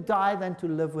them to die than to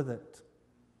live with it.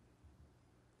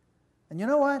 And you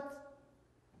know what?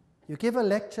 You give a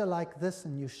lecture like this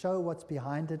and you show what's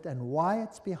behind it and why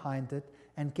it's behind it,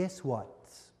 and guess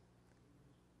what?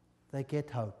 They get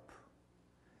hope.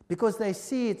 Because they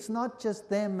see it's not just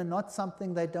them and not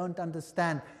something they don't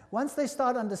understand. Once they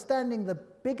start understanding the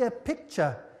bigger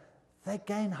picture, they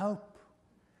gain hope.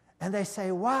 And they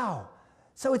say, wow,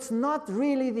 so it's not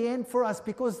really the end for us,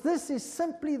 because this is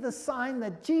simply the sign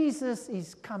that Jesus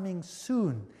is coming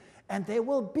soon. And there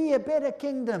will be a better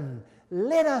kingdom.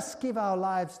 Let us give our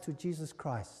lives to Jesus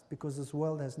Christ, because this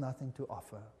world has nothing to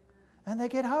offer. And they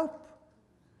get hope.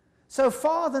 So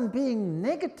far than being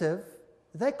negative,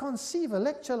 they conceive a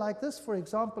lecture like this, for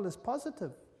example, as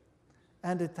positive.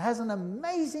 And it has an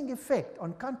amazing effect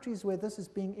on countries where this is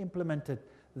being implemented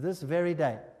this very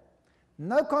day.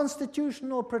 No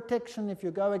constitutional protection if you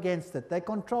go against it. They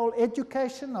control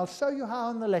education. I'll show you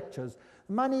how in the lectures.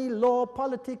 Money, law,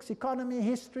 politics, economy,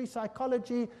 history,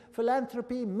 psychology,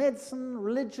 philanthropy, medicine,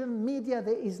 religion, media.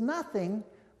 There is nothing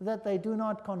that they do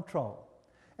not control.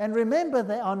 And remember,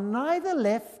 they are neither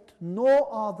left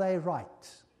nor are they right.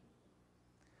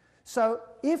 So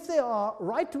if there are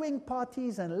right-wing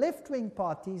parties and left-wing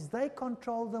parties, they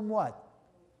control them what?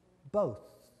 Both.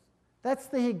 That's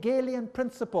the Hegelian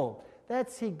principle.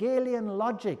 That's Hegelian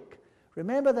logic.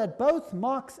 Remember that both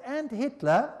Marx and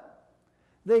Hitler,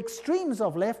 the extremes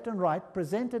of left and right,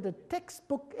 presented as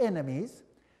textbook enemies,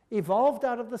 evolved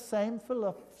out of the same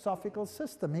philosophical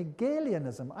system,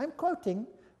 Hegelianism. I'm quoting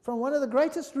from one of the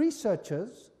greatest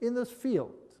researchers in this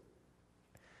field.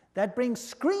 That brings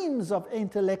screams of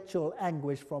intellectual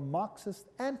anguish from Marxists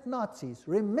and Nazis.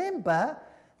 Remember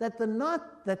that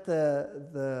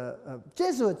the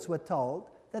Jesuits were told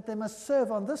that they must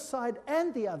serve on this side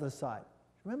and the other side.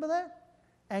 Remember that?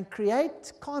 And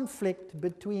create conflict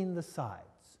between the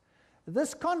sides.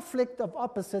 This conflict of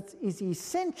opposites is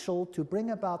essential to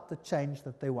bring about the change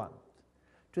that they want.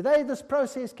 Today, this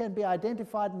process can be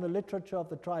identified in the literature of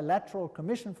the Trilateral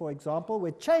Commission, for example,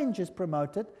 where change is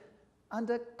promoted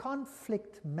under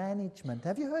conflict management.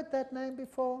 Have you heard that name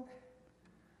before?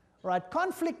 Right,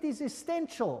 conflict is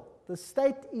essential. The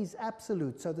state is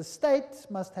absolute. So the state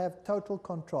must have total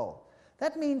control.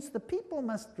 That means the people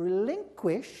must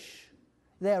relinquish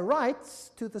their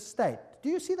rights to the state. Do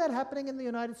you see that happening in the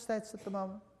United States at the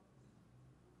moment?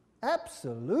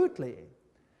 Absolutely.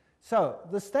 So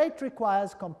the state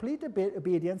requires complete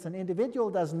obedience. An individual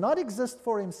does not exist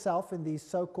for himself in these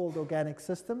so-called organic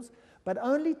systems, but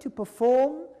only to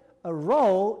perform a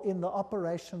role in the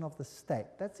operation of the state.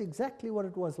 That's exactly what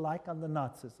it was like under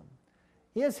Nazism.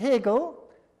 Here's Hegel.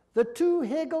 The two,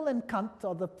 Hegel and Kant,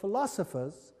 are the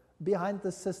philosophers behind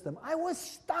the system. I was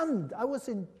stunned. I was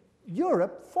in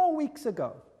Europe 4 weeks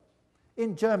ago,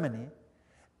 in Germany,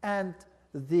 and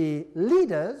the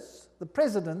leaders, the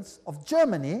presidents of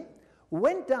Germany,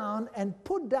 went down and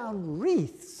put down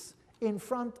wreaths in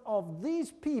front of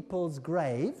these people's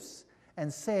graves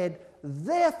and said,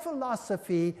 their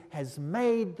philosophy has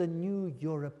made the new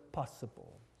Europe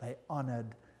possible. They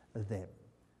honored them.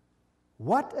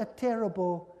 What a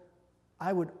terrible,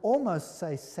 I would almost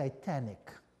say satanic,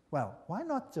 well, why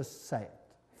not just say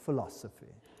it, philosophy.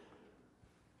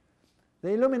 The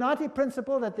Illuminati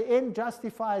principle that the end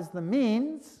justifies the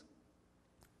means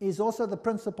is also the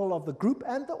principle of the group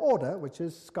and the order, which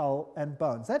is skull and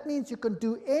bones. That means you can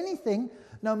do anything,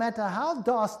 no matter how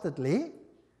dastardly,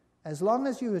 as long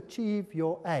as you achieve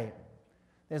your aim.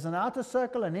 There's an outer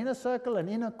circle, an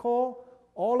inner core,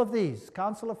 all of these.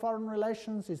 Council of Foreign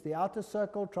Relations is the outer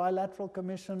circle, Trilateral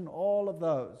Commission, all of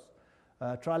those.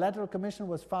 Trilateral Commission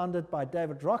was founded by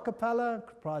David Rockefeller,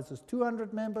 comprises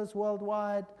 200 members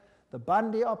worldwide. The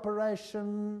Bundy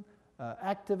operation,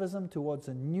 activism towards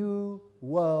a new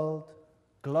world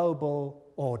global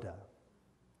order.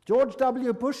 George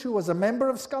W. Bush, who was a member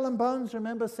of Skull and Bones,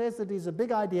 remember, says that it's a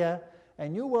big idea, a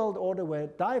new world order where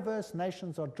diverse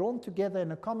nations are drawn together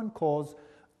in a common cause.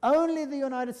 Only the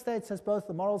United States has both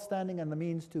the moral standing and the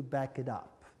means to back it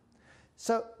up.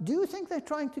 So, do you think they're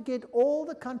trying to get all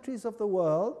the countries of the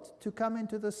world to come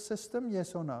into this system,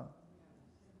 yes or no?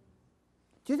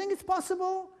 Do you think it's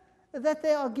possible that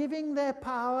they are giving their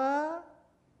power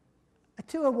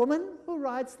to a woman who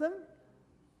rides them?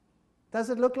 Does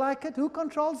it look like it? Who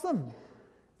controls them?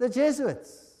 The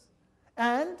Jesuits.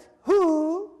 And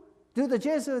who do the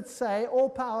Jesuits say all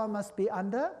power must be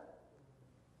under?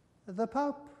 The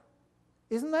Pope.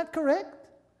 Isn't that correct?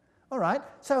 All right.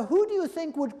 So who do you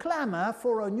think would clamor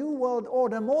for a new world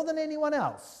order more than anyone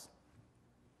else?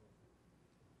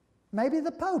 Maybe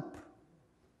the Pope.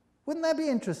 Wouldn't that be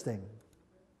interesting?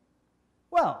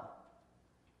 Well,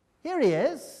 here he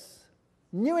is.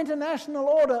 New international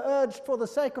order urged for the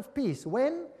sake of peace.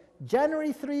 When?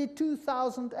 January 3,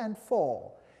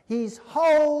 2004. His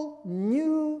whole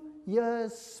New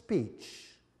Year's speech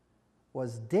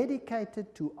was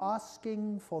dedicated to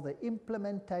asking for the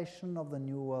implementation of the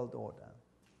New World Order.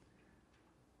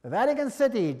 Vatican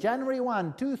City, January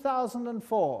 1,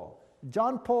 2004.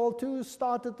 John Paul II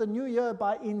started the new year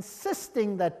by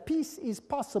insisting that peace is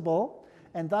possible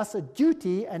and thus a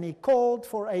duty, and he called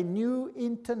for a new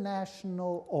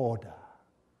international order.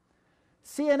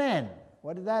 CNN,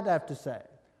 what did that have to say?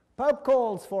 Pope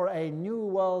calls for a new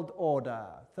world order.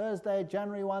 Thursday,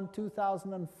 January 1,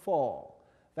 2004.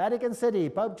 Vatican City,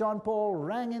 Pope John Paul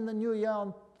rang in the new year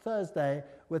on Thursday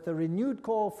with a renewed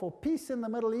call for peace in the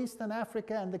Middle East and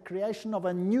Africa and the creation of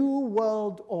a new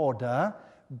world order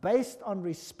based on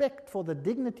respect for the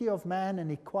dignity of man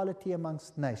and equality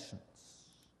amongst nations.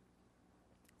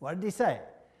 What did he say?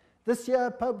 This year,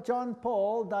 Pope John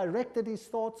Paul directed his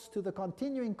thoughts to the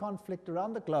continuing conflict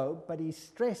around the globe, but he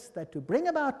stressed that to bring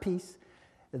about peace,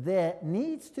 there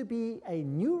needs to be a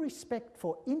new respect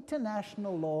for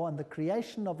international law and the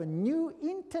creation of a new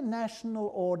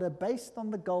international order based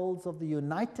on the goals of the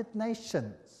United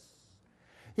Nations.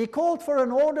 He called for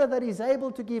an order that is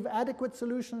able to give adequate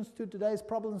solutions to today's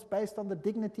problems based on the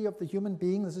dignity of the human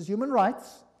being, this is human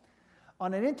rights,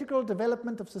 on an integral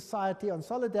development of society, on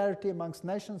solidarity amongst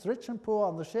nations, rich and poor,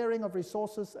 on the sharing of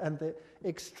resources and the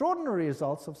extraordinary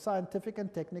results of scientific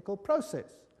and technical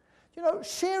process. You know,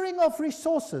 sharing of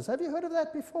resources, have you heard of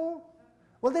that before?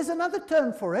 Well, there's another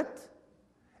term for it.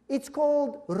 It's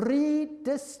called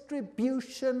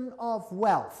redistribution of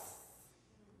wealth.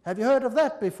 Have you heard of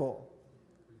that before?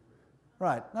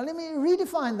 Right, now let me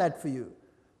redefine that for you.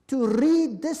 To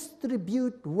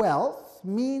redistribute wealth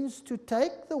means to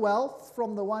take the wealth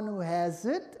from the one who has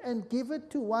it and give it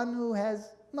to one who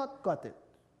has not got it.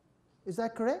 Is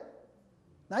that correct?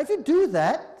 Now if you do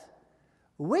that,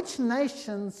 which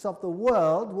nations of the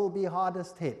world will be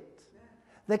hardest hit?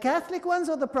 The Catholic ones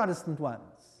or the Protestant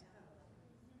ones?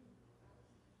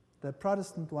 The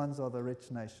Protestant ones are the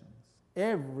rich nations.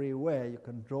 Everywhere you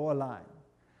can draw a line.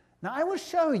 Now I will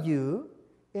show you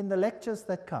in the lectures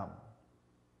that come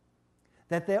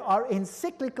that there are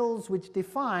encyclicals which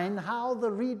define how the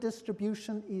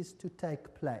redistribution is to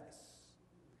take place.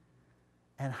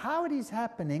 And how it is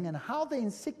happening and how the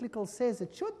encyclical says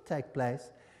it should take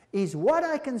place is what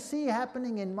I can see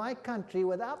happening in my country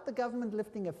without the government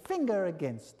lifting a finger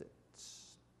against it.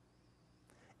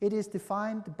 It is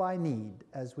defined by need,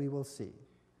 as we will see.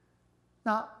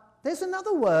 Now, there's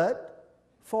another word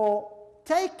for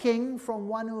taking from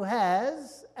one who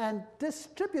has and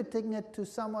distributing it to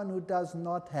someone who does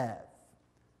not have.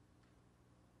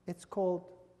 It's called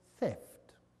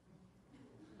theft.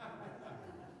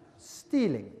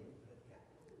 Stealing.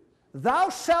 Thou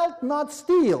shalt not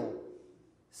steal,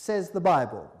 says the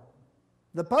Bible.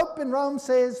 The Pope in Rome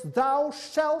says, thou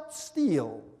shalt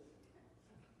steal.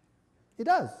 He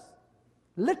does.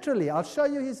 Literally, I'll show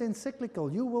you his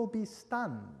encyclical. You will be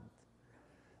stunned.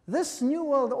 This New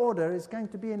World Order is going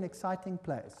to be an exciting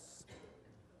place.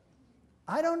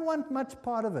 I don't want much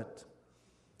part of it.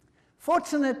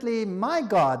 Fortunately, my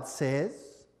God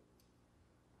says,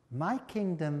 my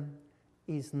kingdom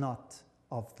is not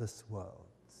of this world.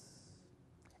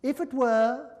 If it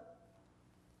were,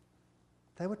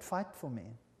 they would fight for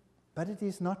me. But it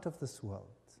is not of this world.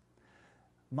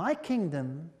 My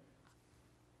kingdom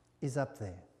is up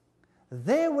there.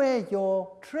 There where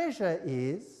your treasure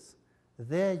is,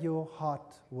 there your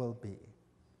heart will be.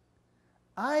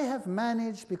 I have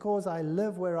managed, because I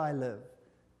live where I live,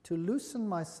 to loosen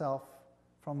myself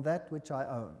from that which I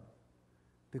own,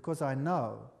 because I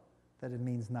know that it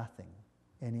means nothing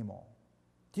anymore.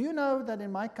 Do you know that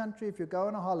in my country, if you go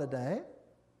on a holiday,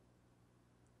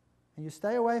 and you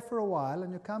stay away for a while,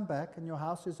 and you come back, and your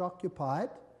house is occupied,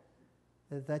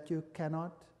 that you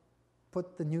cannot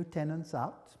put the new tenants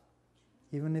out,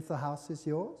 even if the house is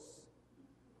yours?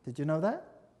 Did you know that?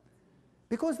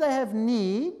 Because they have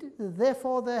need,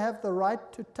 therefore they have the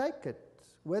right to take it,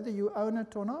 whether you own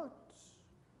it or not.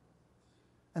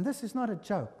 And this is not a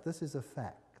joke, this is a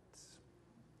fact.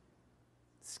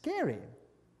 Scary.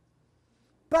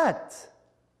 But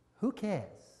who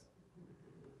cares?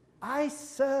 I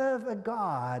serve a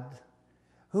God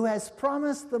who has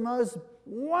promised the most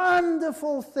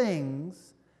wonderful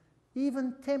things,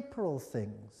 even temporal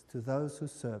things, to those who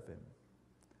serve him.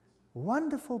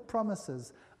 Wonderful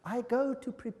promises. I go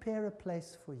to prepare a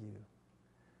place for you,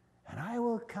 and I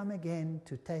will come again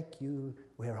to take you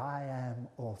where I am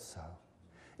also.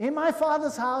 In my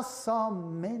Father's house are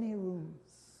many rooms.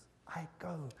 I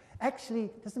go. Actually,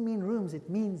 it doesn't mean rooms, it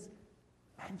means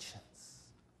mansions.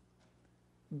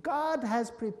 God has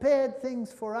prepared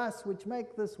things for us which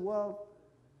make this world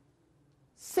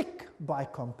sick by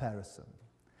comparison.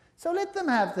 So let them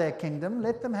have their kingdom,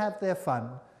 let them have their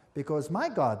fun, because my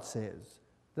God says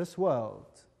this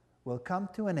world will come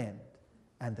to an end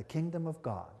and the kingdom of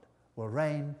God will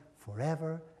reign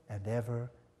forever and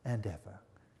ever and ever.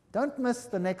 Don't miss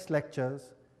the next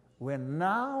lectures. We're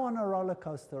now on a roller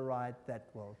coaster ride that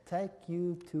will take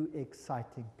you to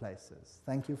exciting places.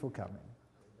 Thank you for coming.